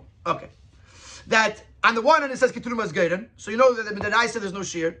and Gimel, okay. That on the one hand it says Ketrumas Geiren, so you know that the Rai said there's no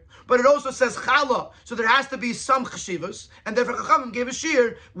shear, but it also says Chala, so there has to be some Cheshivas, and therefore Chachamim gave a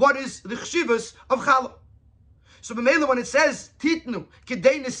shear. What is the Cheshivas of Chala? So B'meila, when it says Titnu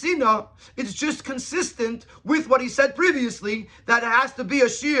Kedei Nesina, it's just consistent with what he said previously, that it has to be a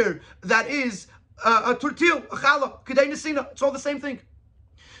shear that is a Turtil, a Chala, Kedei Nesina. It's all the same thing.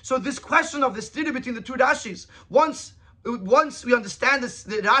 So this question of the stira between the two Rashis, once we understand this,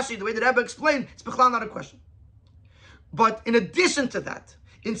 the Rashi, the way the Rebbe explained, it's b'chlal not a question. But in addition to that,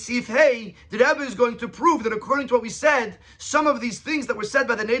 in Sif Hey, the Rebbe is going to prove that according to what we said, some of these things that were said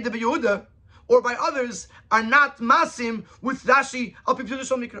by the Neder Yehuda or by others are not masim with Rashi al pi pshudo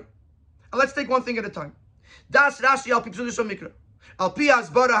shel mikra. And let's take one thing at a time. Das Rashi al pi pshudo shel mikra. Al pi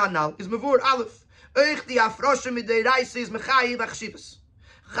hasbara hanal is mevur aleph. Eich di afroshe midei reise is mechayiv achshivas.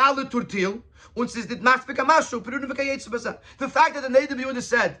 Chale turtil. The fact that the Neder Yehuda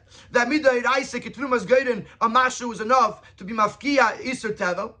said that midai reise ketrumas geiden a mashu is enough to be mafkia iser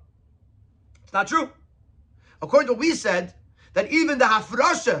tevel, it's not true. According to what we said, that even the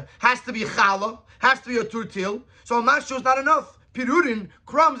hafrasha has to be chala, has to be a turtil, so a mashu is not enough. Pirurin,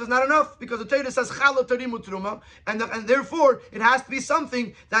 crumbs, is not enough, because the Torah says chala tarimu truma, and therefore it has to be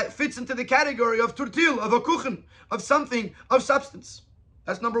something that fits into the category of turtil, of a kuchen, of something of substance.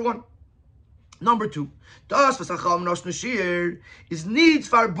 That's number one. Number two, das was Chacham nosnu shear is nicht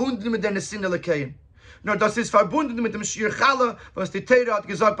verbunden mit der Nesina Lekayin. No, das ist verbunden mit dem Shear Chala, was die Torah hat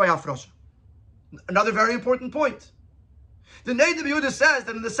gesagt bei Hafrosha. Another very important point. The Neder Yehuda says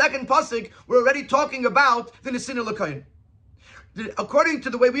that in the second pasuk we're already talking about the Nesina Lekayin. According to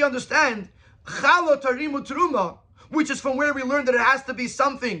the way we understand, Chala tarimu truma, which is from where we learned that it has to be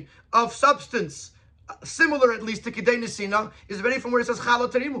something of substance, similar at least to Kedei Nesina, is already from where it says Chala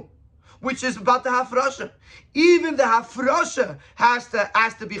tarimu, which is about the hafrasha. Even the hafrasha has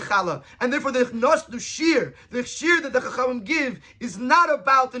to be chala, and therefore the shear that the Chachamim give is not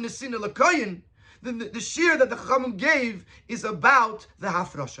about the nesina l'koyin. The shear that the Chachamim gave is about the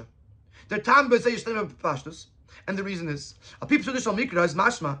hafrasha. The tam b'zeh yishtem b'pashtus. And the reason is, a people traditional mikra is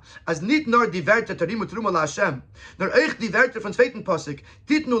mashma, as nit nor die Werte tarimu truma la Hashem, nor euch die Werte von zweiten Pasuk,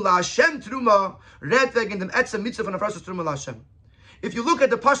 titnu la Hashem truma, red wegen dem etzem mitzvah von der Frasha truma la Hashem. If you look at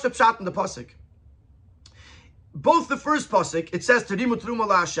the Pashta Pshat in the Pasuk, both the first Pasuk, it says tarimu truma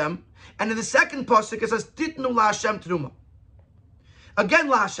la Hashem, and in the second Pasuk, it says titnu la Hashem truma. Again,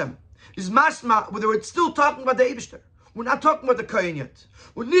 la Hashem is mashma, whether it's still talking about the Eibishter. We're not talking about the Kohen yet.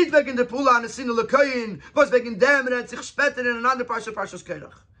 We're nicht wegen der Pula an der Sinne le Kohen, was wegen dem er hat sich später in another Parshas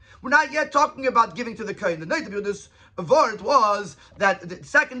Chelek. We're not yet talking about giving to the Kohen. The night of this word was that the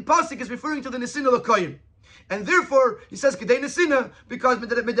second pasuk is referring to the Nesina le Kohen. And therefore, he says Kedei Nesina, because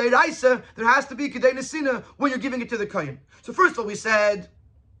Midei Raisa, there has to be Kedei Nesina when you're giving it to the Kohen. So first of all, we said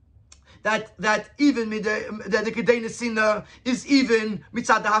that even the Kedei Nesina is even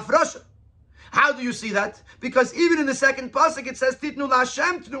Mitzad HaFrosha. How do you see that? Because even in the second pasuk it says Titnu la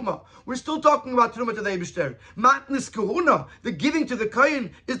Hashem Truma. We're still talking about Truma to the Eibishter. Matnis Kahuna, the giving to the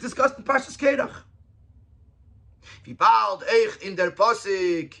Kohen, is discussed in Parshas Kerach. Wie bald eich in der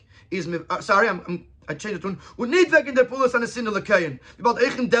pasuk is I changed it to und nicht wegen der Pulas an der Sinne le Kohen. Wie bald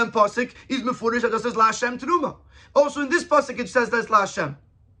eich in dem pasuk is mefurish that says la Hashem Truma. Also in this pasuk it says that's la Hashem.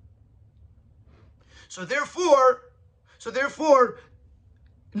 So therefore,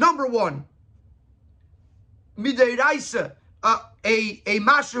 number one, Midei Raisa, a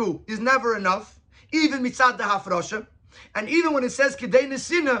mashu is never enough, even mitzad the hafrosha, and even when it says kedei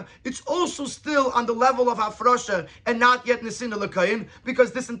nesina, it's also still on the level of hafrosha and not yet nesina l'kayin,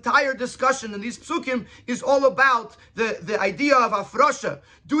 because this entire discussion in these psukim is all about the idea of hafrosha,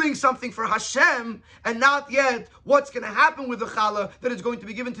 doing something for Hashem, and not yet what's going to happen with the challah that is going to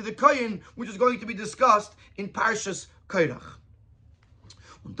be given to the kohen, which is going to be discussed in Parshas Korach.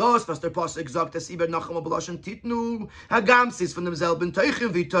 Und das, was der Pasuk sagt, dass Iber Nacham Abelaschen Titnu, Hagamsis von demselben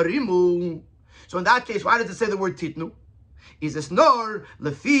Teuchen wie Tarimu. So in that case, why does it say the word Titnu? Is es nor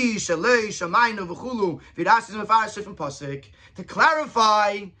Lefi, Shelei, Shamaynu, V'chulu, V'rasis Mefarash from Pasuk, to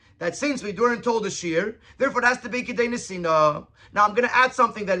clarify that since we weren't told a shir, therefore it has to be Kedei Nesina. Now I'm going to add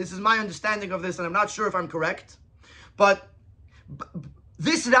something that this is my understanding of this, and I'm not sure if I'm correct, but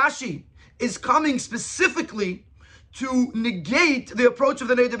this Rashi is coming specifically to negate the approach of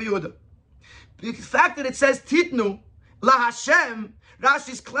the Neder Yehuda. The fact that it says Titnu la Hashem, Rashi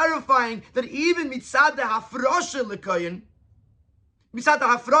is clarifying that even mitzad hafrosha lekoyin, mitzad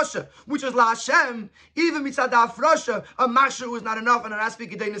hafrosha, which is la Hashem, even mitzad hafrosha, a mashu is not enough, and an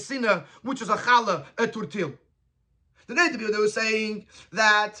aspect kedei nesina, which is a challah, a turtil. The Neder Yehuda was saying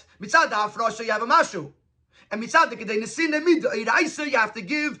that mitzad hafrosha you have a mashu, and mitzad kedei nesina midei raisa you have to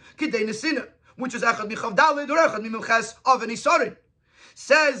give kedei nesina, which is echad michav dalid or echad mimches of an isarin.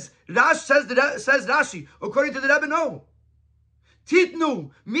 Says Rashi, according to the Rebbe, no.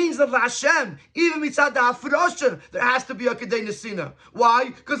 Titnu means that Hashem, even mitzad ha'afrosha, there has to be a kedei nesina. Why?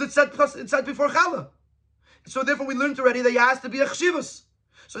 Because it said before challah. So therefore we learned already that it has to be a chshivus.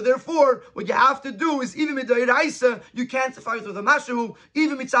 So therefore, what you have to do is even midei raisa, you can't suffice with a mashu,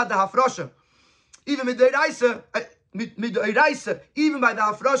 even mitzad ha'afrosha. Even midei raisa, even by the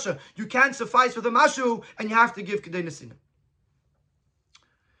hafrosha, you can't suffice with a mashu, and you have to give kedei nesina.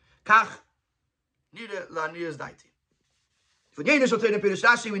 Kach nira la nira's daiti. For Yenish Alteira and Pirush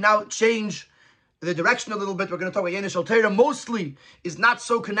Rashi, we now change the direction a little bit. We're going to talk about Yenish Alteira. Mostly is not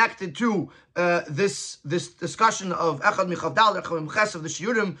so connected to this discussion of Echad Michavdal, Echad Mches of the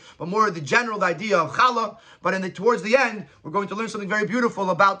Shiurim, but more the general idea of Challah. But towards the end, we're going to learn something very beautiful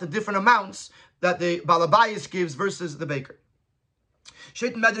about the different amounts that the Balabayas gives versus the baker. The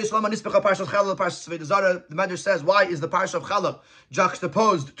Medrash says, why is the Parsha of Challah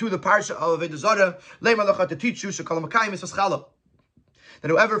juxtaposed to the Parsha of Avodah Zarah? To teach you that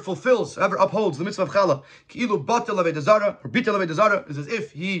whoever fulfills, whoever upholds the mitzvah of Challah, ki'ilu batel Avodah Zarah, or bitel Avodah Zarah, is as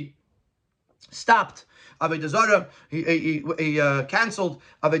if he stopped Avodah Zarah, he cancelled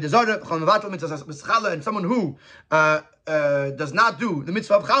Avodah Zarah, and someone who does not do the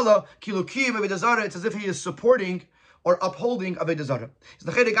mitzvah of Challah, ki'ilu kiyim Avodah Zarah, it's as if he is supporting or upholding Avodah Zarah.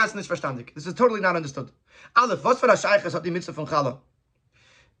 This is totally not understood. Aleph, was für a Sheiches hat die Mitzvah von Challah?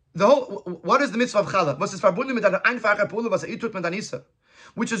 What is the Mitzvah of Challah? Was ist verbunden mit einer einfachen Pule, was tut mit Anisa?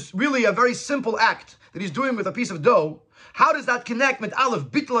 Which is really a very simple act that he's doing with a piece of dough. How does that connect with Aleph,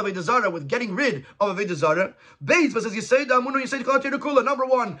 Bittul Avodah Zarah, with getting rid of Avodah Zarah? Beis, was you say, number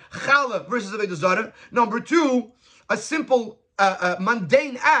one, Challah versus Avodah Zarah. Number two, a simple,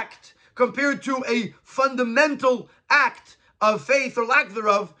 mundane act compared to a fundamental act of faith or lack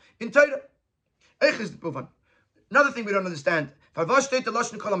thereof in Torah. Another thing we don't understand, Farvash steht der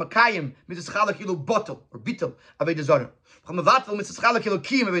Lashon Kol HaMakayim Mitzvahs Chelek Ilu Bottle or Bittel Avodah Zarah. Chamavatl Mitzvahs Chelek Ilu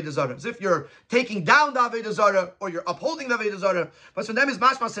Kiyum Avodah Zarah. As if you're taking down the Avodah Zarah or you're upholding the Avodah Zarah. But from them is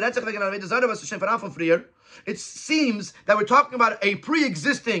mashma seretzach wegen Avodah Zarah was Hashem Faran from Frier. It seems that we're talking about a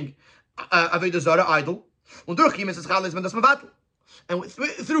pre-existing Avodah Zarah idol. Und durch ihm Mitzvahs Chelek is when das Mavatl. And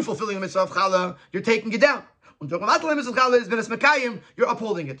through fulfilling the mitzvah of Chala, you're taking it down. You're upholding it.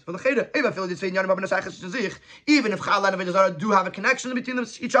 Even if Chala and Avodah Zarah do have a connection between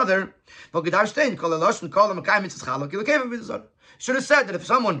each other, should have said that if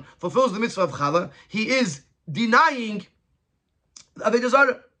someone fulfills the mitzvah of Chala, he is denying Avodah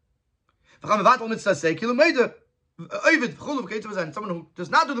Zarah. Someone who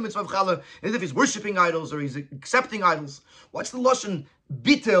does not do the mitzvah of Chala, as if he's worshipping idols or he's accepting idols. What's the lashon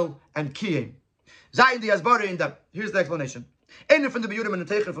bitel and kiyim? Here's the explanation.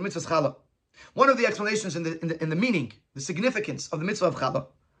 One of the explanations in the meaning, the significance of the mitzvah of Chala,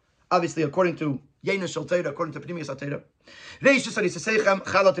 obviously according to Yena Shel Teira, according to Pnimiyas HaTeira,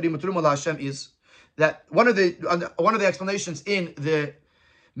 is that one of the explanations in the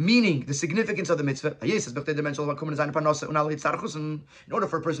meaning, the significance of the mitzvah, in order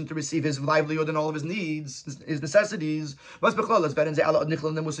for a person to receive his livelihood and all of his needs, his necessities,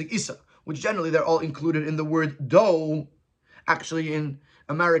 which generally they're all included in the word dough. Actually, in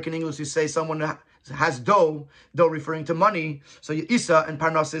American English, you say someone has dough referring to money. So isa and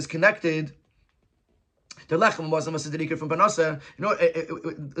parnasa is connected. The lechem was a from parnasa.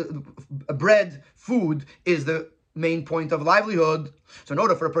 Bread, food is the main point of livelihood. So in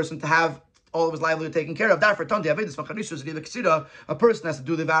order for a person to have all of his livelihood taken care of, therefore, a person has to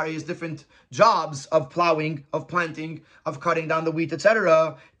do the various different jobs of plowing, of planting, of cutting down the wheat,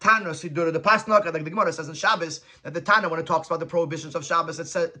 etc. Tana Sidur, the Pasnak, like the Gemara says in Shabbos, that the Tana, when it talks about the prohibitions of Shabbos, it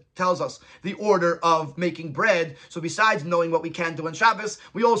tells us the order of making bread. So besides knowing what we can do on Shabbos,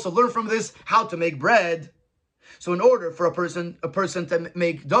 we also learn from this how to make bread. So in order for a person to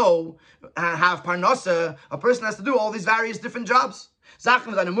make dough, have parnasa, a person has to do all these various different jobs.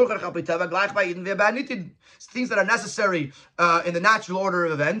 Things that are necessary in the natural order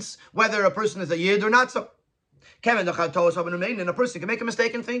of events, whether a person is a yid or not so. And a person can make a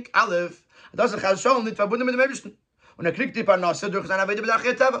mistake and think, Aleph, this is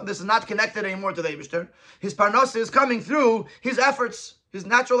not connected anymore to the Eibishter. His parnasa is coming through his efforts, his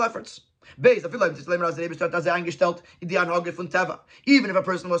natural efforts. Even if a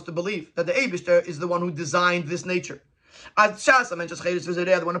person was to believe that the Eibishter is the one who designed this nature. When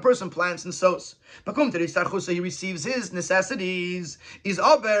a person plants and sows, he receives his necessities. Is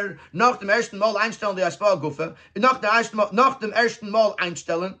aber nach dem ersten Mal einstellen die Aspargufe, nach dem ersten Mal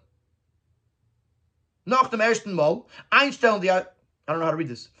einstellen die, I don't know how to read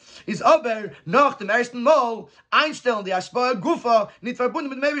this. Is aber nach dem ersten Mal einstellen die Aspargufe nicht verbunden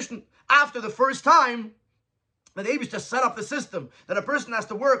mit dem Eibishter. After the first time, the Eibush just set up the system that a person has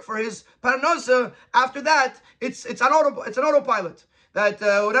to work for his parnasa. After that, it's an autopilot. That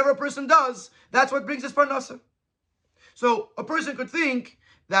whatever a person does, that's what brings his parnasa. So a person could think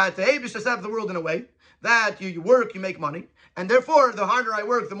that the Eibush just set up the world in a way that you work, you make money, and therefore the harder I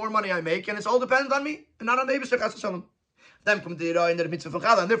work, the more money I make, and it's all depends on me and not on the Eibush. Then come the in the mitzvah of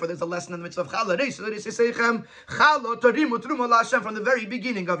Chala, and therefore there's a lesson in the mitzvah of Chala. From the very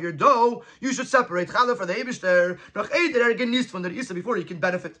beginning of your dough, you should separate Chala for the Eibishter. Before you can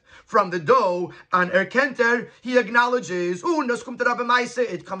benefit from the dough. And Erkenter, he acknowledges,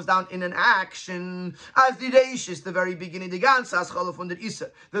 it comes down in an action. As the Reishis, the very beginning, the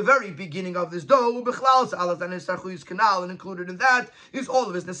very beginning of this dough, and included in that is all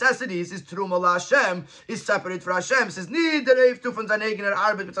of his necessities, is Truma Hashem, is separate for Hashem. It says, it's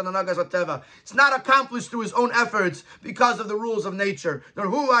not accomplished through his own efforts because of the rules of nature. It's the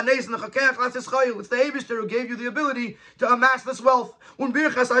Eibishter who gave you the ability to amass this wealth. And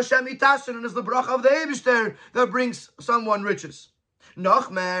it's the bracha of the Eibishter that brings someone riches.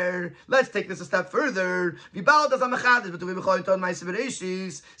 Let's take this a step further. Since the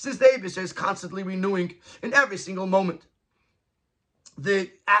Eibishter is constantly renewing in every single moment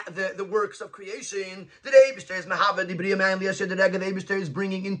the works of creation, the Eibishter is Mahavad, the Eibishter is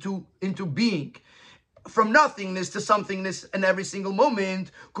bringing into being. From nothingness to somethingness in every single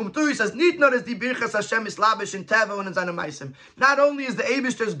moment. Not only is the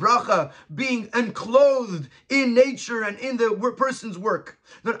Eibishter's bracha being enclosed in nature and in the person's work.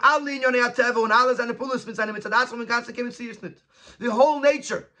 The whole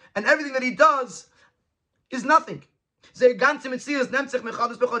nature and everything that he does is nothing. The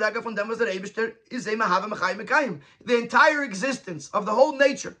entire existence of the whole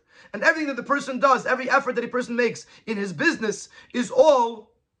nature and everything that the person does, every effort that a person makes in his business is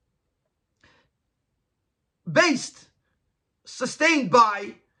all based, sustained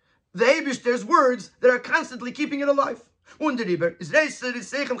by the Eibishter's words that are constantly keeping it alive. He's not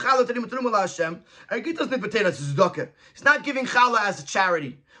giving challah as a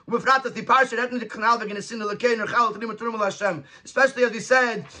charity. Especially as we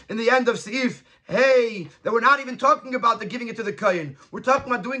said in the end of Seif, hey, that we're not even talking about the giving it to the Kohen. We're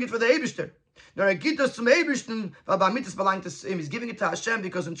talking about doing it for the Eibishter. He's giving it to Hashem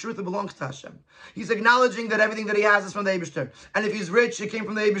because in truth it belongs to Hashem. He's acknowledging that everything that he has is from the Eibishter. And if he's rich, it came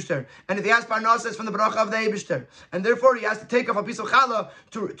from the Eibishter. And if he has parnasa, it's from the bracha of the Eibishter. And therefore he has to take off a piece of challah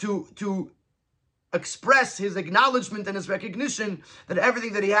to express his acknowledgement and his recognition that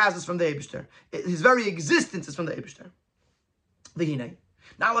everything that he has is from the Eibishter. His very existence is from the Eibishter.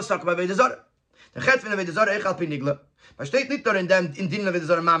 Now let's talk about Avodah Zarah. The chet von Avodah Zarah echal pi nigla. Man steht nicht nur in Dinen Avodah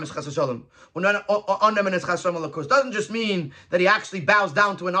Zarah mamish chas v'sholom. Und annehmen es chas v'sholom alakus. Doesn't just mean that he actually bows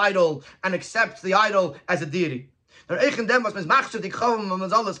down to an idol and accepts the idol as a deity. Nur ich in dem, was man machst, die Chavim, man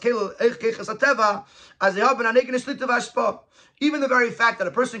soll das Kehl, ich keches ateva, as they haben an eigene Schlitte v'ashpa. Even the very fact that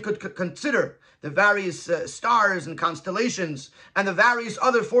a person could consider the various stars and constellations and the various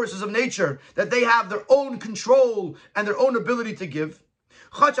other forces of nature, that they have their own control and their own ability to give.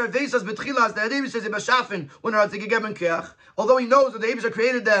 Although he knows that the Eibishter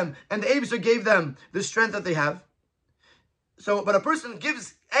created them and the Eibishter gave them the strength that they have. So, but a person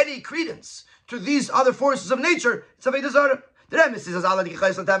gives any credence to these other forces of nature, it's Avodah Zarah.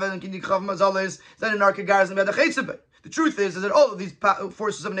 The truth is that all of these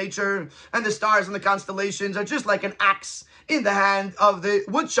forces of nature and the stars and the constellations are just like an axe in the hand of the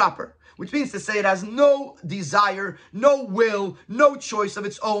wood chopper, which means to say it has no desire, no will, no choice of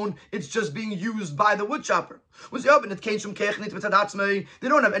its own. It's just being used by the wood chopper. They don't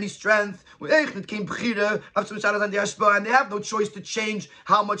have any strength, and they have no choice to change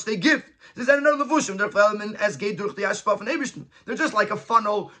how much they give. They're just like a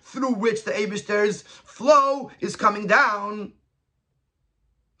funnel through which the Eibishter's flow is coming down.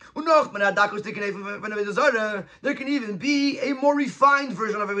 There can even be a more refined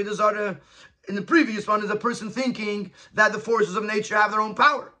version of Avodah Zarah. In the previous one is a person thinking that the forces of nature have their own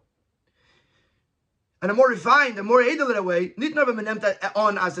power. And a more refined, a more edler way, not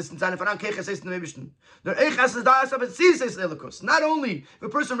only if a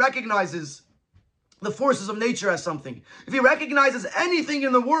person recognizes the forces of nature as something, if he recognizes anything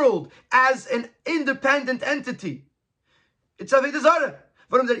in the world as an independent entity, it's Avodah Zarah.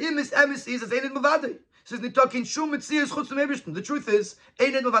 The truth is,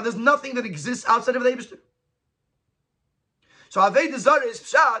 there's nothing that exists outside of the Eibishter. So Avodah Zarah is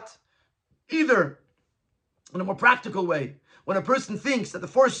pshat, either in a more practical way, when a person thinks that the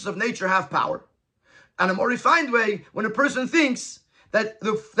forces of nature have power, and a more refined way, when a person thinks that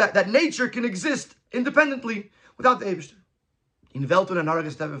that nature can exist independently without the Eibishter.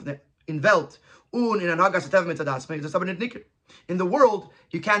 In the world,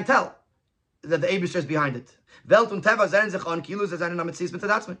 you can't tell that the Eibishter is behind it. The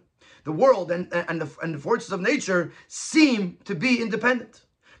world and the forces of nature seem to be independent.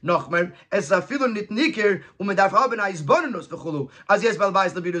 It's not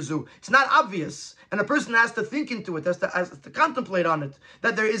obvious, and a person has to think into it, has to contemplate on it,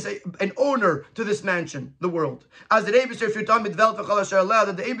 that there is an owner to this mansion, the world. As the Eibishter, if you're talking about that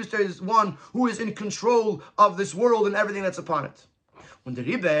the Eibishter is one who is in control of this world and everything that's upon it. When a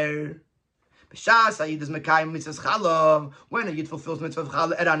Yid fulfills mitzvah of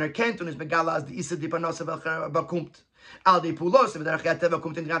challah, anerkennt und ist megala as the isa di parnasa bekommt.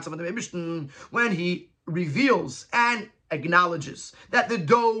 When he reveals and acknowledges that the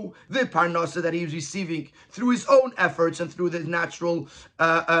dough, the parnasa that he is receiving through his own efforts and through the natural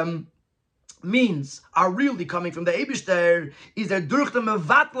means are really coming from the Eibishter, is there durch the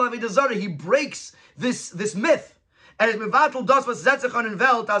mevatla Avodah Zarah, he breaks this myth. And as mevatel das was setzt in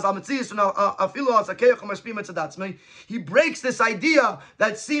Welt as ametzius und afilo as akeach mashpim etzadatzmei, he breaks this idea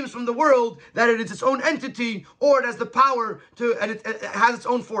that seems from the world that it is its own entity or it has the power to, and it has its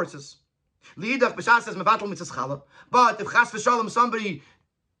own forces. Liidach b'shas says mevatel mitzvah challah, but if chas v'shalom somebody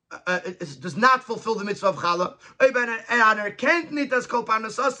does not fulfill the mitzvah of challah,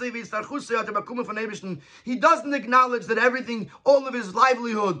 he doesn't acknowledge that everything, all of his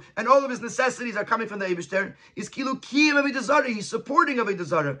livelihood and all of his necessities are coming from the Eibishter. He's supporting Avodah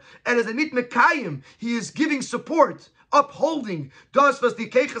Zarah, and as a mit mekayim, he is giving support upholding the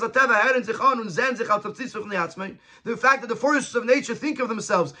fact that the forces of nature think of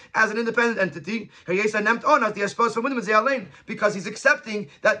themselves as an independent entity, because he's accepting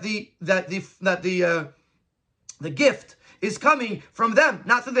that the gift is coming from them,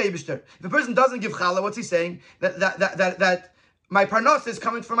 not from the Eibishter. If a person doesn't give challah, what's he saying? That my parnos is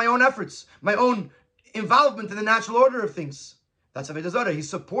coming from my own efforts, my own involvement in the natural order of things. That's Avodah Zarah. He's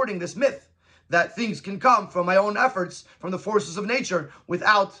supporting this myth that things can come from my own efforts, from the forces of nature,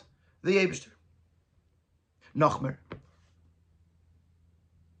 without the Eibishter. Nochmer.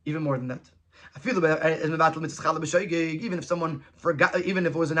 Even more than that. I feel even if someone forgot, even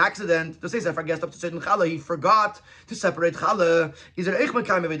if it was an accident, to say if I guessed up to certain challah, he forgot to separate challah.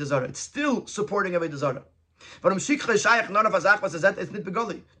 It's still supporting Avodah Zarah.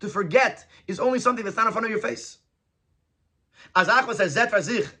 To forget is only something that's not in front of your face. As Achwa says, Zet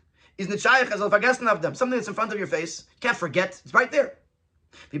Vazich is nicht shaykh as vergessen of them. Something that's in front of your face, can't forget. It's right there.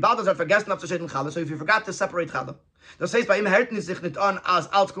 So if you forgot to separate challah, that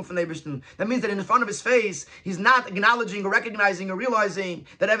means that in front of his face, he's not acknowledging or recognizing or realizing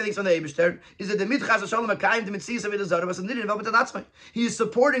that everything's from the Eibishter. He is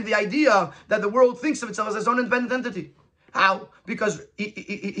supporting the idea that the world thinks of itself as its own independent entity. How? Because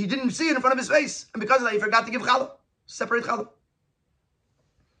he didn't see it in front of his face, and because of that, he forgot to give challah, separate challah.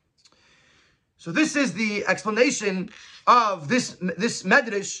 So this is the explanation of this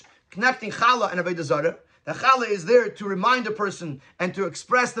medrash connecting challah and Avodah Zarah. The challah is there to remind a person and to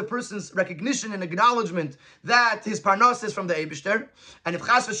express the person's recognition and acknowledgement that his parnas is from the Eibishter. And if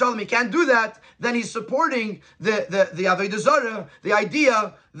chas v'shalom he can't do that, then he's supporting the Avodah Zarah, the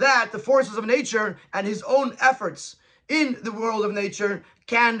idea that the forces of nature and his own efforts in the world of nature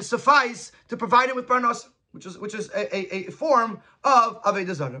can suffice to provide him with parnas, which is a form of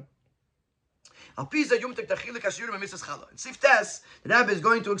Avodah Zarah. In Sif Tes, the Rebbe is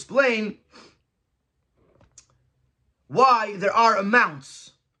going to explain why there are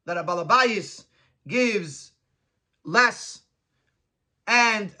amounts that a balabayis gives less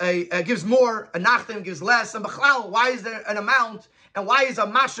and gives more, a nachtem gives less, and b'chlal, why is there an amount and why is a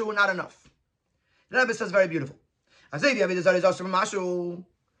mashu not enough? The Rebbe says very beautiful. Since Avodah Zarah is also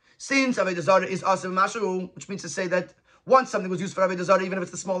mashu, which means to say that once something was used for Avodah Zarah, even if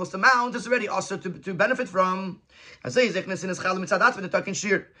it's the smallest amount, it's already also to benefit from.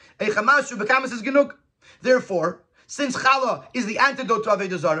 Therefore, since challah is the antidote to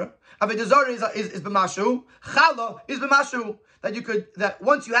Avodah Zarah is b'mashu, challah is b'mashu. That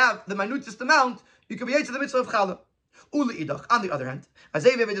once you have the minutest amount, you could be able to the mitzvah of challah. On the other hand, this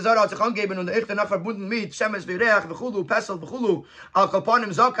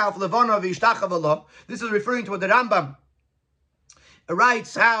is referring to what the Rambam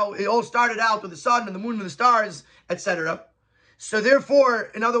writes, how it all started out with the sun and the moon and the stars, etc. So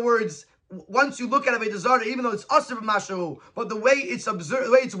therefore, in other words, once you look at Avodah Zarah, even though it's asur b'mashu, but the way it's observed,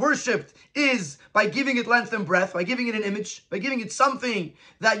 the way it's worshipped is by giving it length and breadth, by giving it an image, by giving it something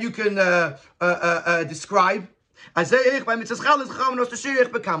that you can describe. So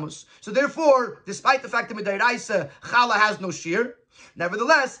therefore, despite the fact that Midaraisa challah has no shear,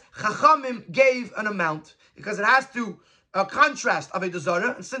 nevertheless, Chachamim gave an amount because it has to contrast Avodah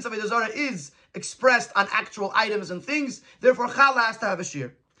Zarah, and since Avodah Zarah is expressed on actual items and things, therefore challah has to have a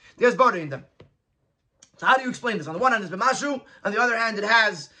shear. There's butter in them. So how do you explain this? On the one hand, it's b'mashu, on the other hand, it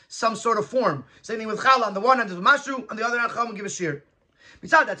has some sort of form. Same thing with challah. On the one hand, it's b'mashu, on the other hand, Chachamim give a shear.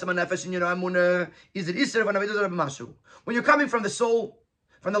 Besides that, is it Isser of an Avodah Zarah b'mashu? When you're coming from the soul,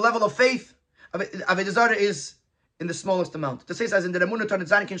 from the level of faith, Avodah Zarah is in the smallest amount. To say as in the Emunah Torah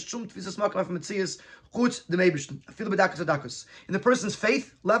Zayin Shum Tfisas Makam from Metzias Chutz the Meibishten. Afilu b'dakas adakus. In the person's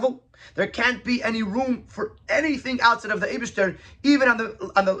faith level, there can't be any room for anything outside of the Eibishter, even on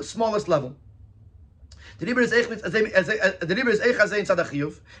the smallest level. The Libra is Eicha Zein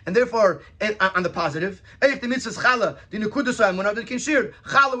Tzadachiyuv, and therefore on the positive, Eich the Mitzvah's Challah, the Nekudas Emunah the Kinshir,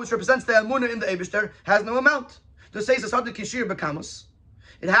 Challah which represents the Emunah in the Eibishter has no amount. To say as the Kinshir Bekamus,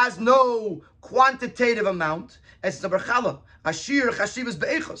 it has no quantitative amount. As the Challah, Ashir Chashivas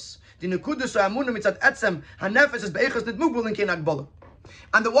Be'echos, the Nekudas Emunah Mitzad Etzem Hanefesh is Be'echos Nitmugbul in Kein Agbola.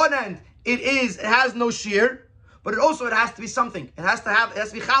 On the one hand, it has no shear, but it has to be something. It has to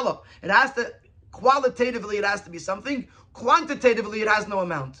be Challah. Qualitatively, it has to be something. Quantitatively, it has no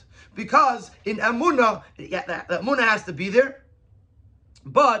amount. Because in Emunah, the Emunah has to be there.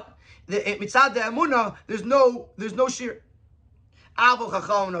 But mitzad the Emunah, there's no shear. Avol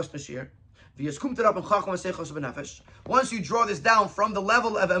Chacham nos shear. Once you draw this down from the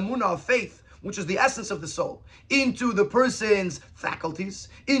level of Emunah, of faith, which is the essence of the soul, into the person's faculties,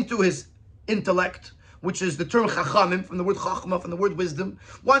 into his intellect, which is the term chachamim, from the word chachma, from the word wisdom.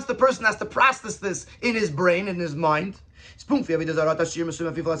 Once the person has to process this in his brain, in his mind, in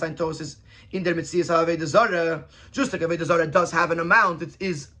der Metzias Avodah Zarah, just like Avodah Zarah does have an amount,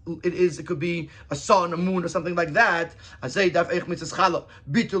 it could be a sun, a moon, or something like that. Therefore,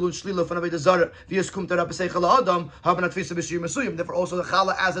 also the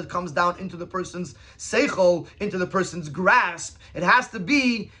chala, as it comes down into the person's seichel, into the person's grasp, it has to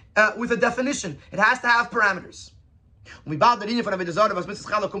be with a definition. It has to have parameters. Und wir bauen der Linie von Avodah Zarah, was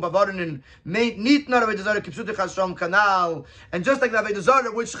mitzvahs Challah kommt bavaren in nicht nur Avodah Zarah kipsute chashom kanal, and just like the Avodah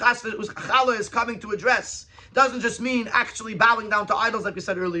Zarah which Challah is coming to address, doesn't just mean actually bowing down to idols like we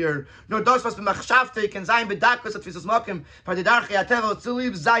said earlier, nor das was b'machshavte can sein bedakwas at fisas makim par die darche ateva zu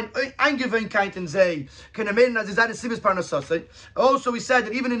lieb sein eingewöhnkeit in sei can a man as is that sibis parnasase. Also we said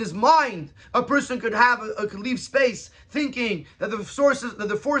that even in his mind a person could leave space thinking that the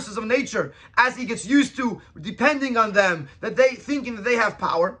forces of nature, as he gets used to depending on them, thinking that they have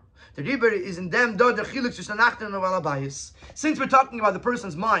power. The riber is in them do the chiluk zwischen nachten und alabayis. Since we're talking about the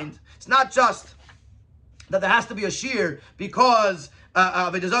person's mind, it's not just that there has to be a shear because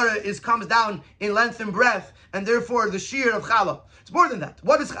Avodah Zarah comes down in length and breadth, and therefore the shear of challah. It's more than that.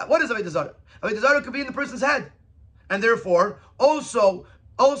 What is Avodah Zarah? Avodah Zarah could be in the person's head, and therefore also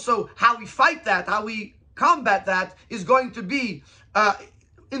how we fight that, how we combat that, is going to be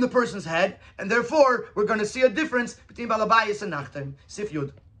in the person's head, and therefore we're going to see a difference between balabayis and nachtem. Sif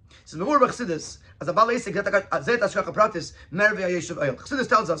Yud. So the word Chassidus, as a balaisik, Chassidus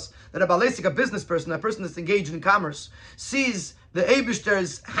tells us that a balaisik, a business person, a person that's engaged in commerce, sees the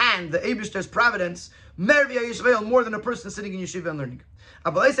Eibishter's hand, the Eibishter's providence, more than a person sitting in yeshiva and learning.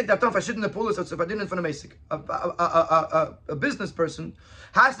 A business person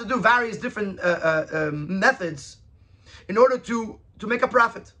has to do various different methods in order to make a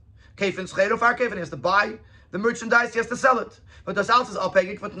profit. He has to buy the merchandise, he has to sell it. But das alles ist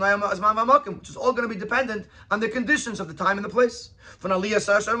abhängig von which is all going to be dependent on the conditions of the time and the place. Von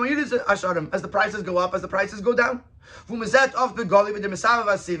Aliyah as the prices go up, as the prices go down.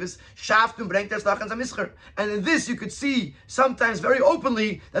 And in this you could see sometimes very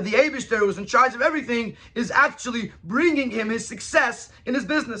openly that the Eibishter, who's in charge of everything, is actually bringing him his success in his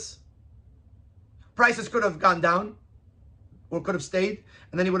business. Prices could have gone down, or could have stayed,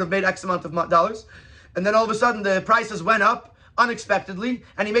 and then he would have made X amount of dollars. And then all of a sudden the prices went up unexpectedly,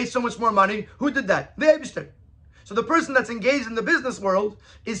 and he made so much more money. Who did that? The Eibishter. So the person that's engaged in the business world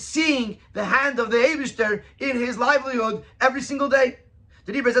is seeing the hand of the Eibishter in his livelihood every single day.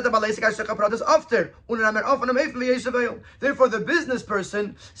 Therefore, the business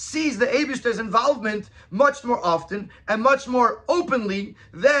person sees the Eibishter's involvement much more often and much more openly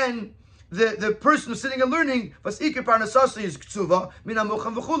than the person who's sitting and learning, which is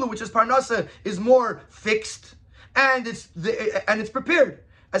parnasa, is more fixed and it's prepared.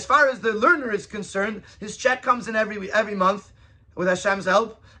 As far as the learner is concerned, his check comes in every month with Hashem's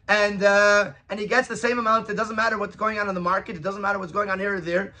help, and he gets the same amount. It doesn't matter what's going on in the market. It doesn't matter what's going on here or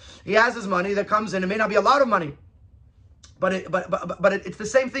there. He has his money that comes in. It may not be a lot of money, but it's the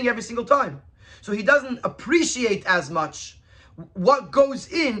same thing every single time. So he doesn't appreciate as much what goes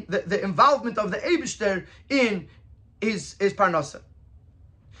in the involvement of the Eibishter in his parnasa.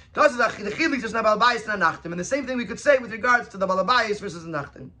 And the same thing we could say with regards to the balabayis versus the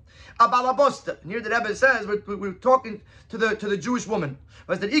nachtim. A balabosta. And here the Rebbe says we're talking to the Jewish woman.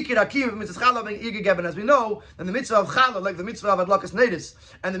 As we know, then the mitzvah of challah, like the mitzvah of adlakas nedis,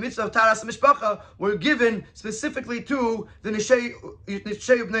 and the mitzvah of taras mishpacha, were given specifically to the nishei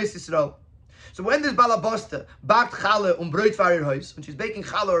bnei Yisrael. So when this balabosta bakt challah bread for her house, when she's baking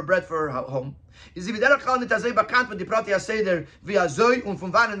challah or bread for her home, is sie wieder kann nicht sehr bekannt mit die Prati Seder wie Azoi und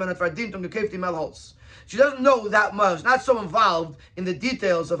von wann man hat verdient und gekauft im Melholz. She doesn't know that much, not so involved in the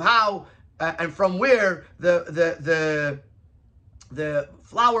details of how and from where the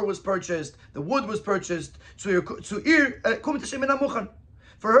flour was purchased, the wood was purchased. For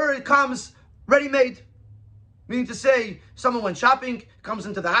her it comes ready-made. Meaning to say, someone went shopping, comes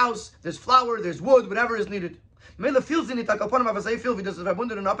into the house, there's flour, there's wood, whatever is needed.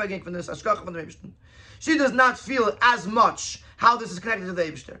 She does not feel as much how this is connected to the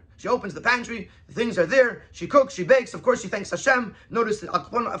Eibishter. She opens the pantry, the things are there, she cooks, she bakes, of course she thanks Hashem. Notice that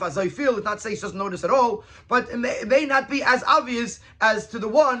if I feel, it's not saying she doesn't notice at all, but it may not be as obvious as to the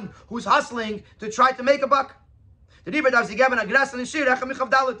one who's hustling to try to make a buck. Therefore,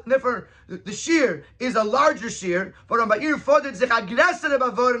 the shear is a larger shear,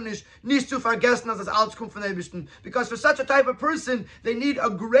 because for such a type of person, they need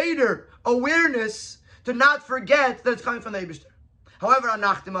a greater awareness to not forget that it's coming from the Eibishter. However,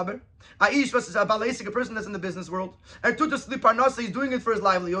 anachtim aber, Aish was a balaisik, a person that's in the business world. Tut es li parnasa, he's doing it for his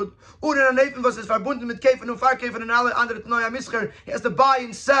livelihood. Uren an Nefen was verbunden mit Kefen und Farkefen and alle andere Tnoya Mischer. He has to buy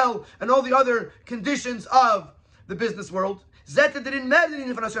and sell and all the other conditions of the business world.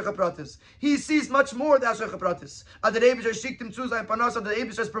 He sees much more than Asher Pratis. The Rebbe schickt him zu sein Parnasa, the Rebbe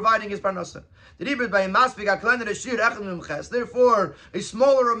is providing his Parnasa. The Rebbe by Masbig a kleinere Shir echel mit Ches. Therefore, a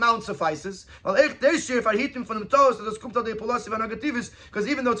smaller amount suffices. Weil echt der Shir verhit him von dem Toast, das kommt an der Polosiv and Negativis, because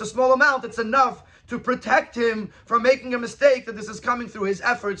even though it's a small amount, it's enough to protect him from making a mistake that this is coming through his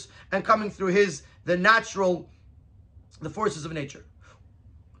efforts and coming through the forces of nature.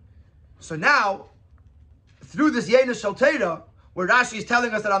 So now, through this Yena Shaltera, where Rashi is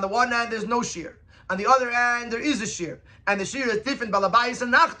telling us that on the one hand there's no shear, on the other hand there is a shear, and the shear is different. Balabayis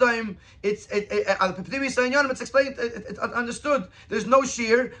and Nachtaim, it's explained, it's understood. There's no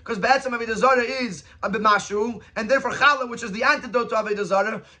shear because Be'etzem Avodah Zarah is a b'mashu, and therefore Chala, which is the antidote to Avodah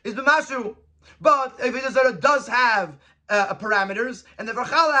Zarah, is b'mashu. But Avodah Zarah does have parameters, and the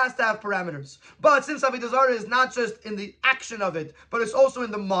Chala has to have parameters. But since Avodah Zarah is not just in the action of it, but it's also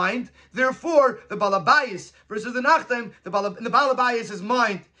in the mind, therefore the Balabayis versus the Nachtaim, the Balabayis is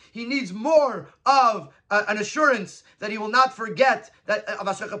mind. He needs more of an assurance that he will not forget that of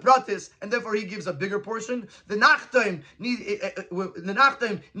Asher Pratis, and therefore he gives a bigger portion. The Nachtaim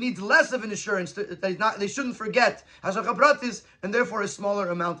needs less of an assurance that they shouldn't forget Asher Pratis, and therefore a smaller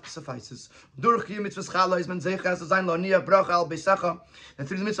amount suffices. And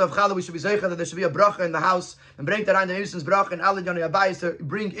through the mitzvah of Chala, we should be zeicha that there should be a bracha in the house, and bring that on the Eibish's bracha and alle Yonei Abayis to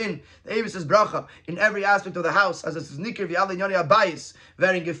bring in the Eibish's bracha in every aspect of the house, as it is nikir v'ale Yonei Abayis,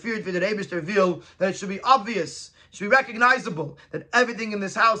 very gefeared for the Eibish to reveal that it should be obvious, it should be recognizable that everything in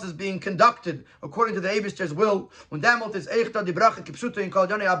this house is being conducted according to the Eibish's will. When Damot is eichta di bracha kipshuta in kol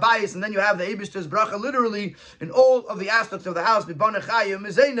Yonei Abayis, and then you have the Eibish's bracha literally in all of the aspects of the house, with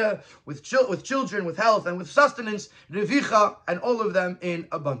children, with health, and with sustenance, revicha, and all of them in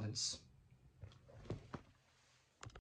abundance.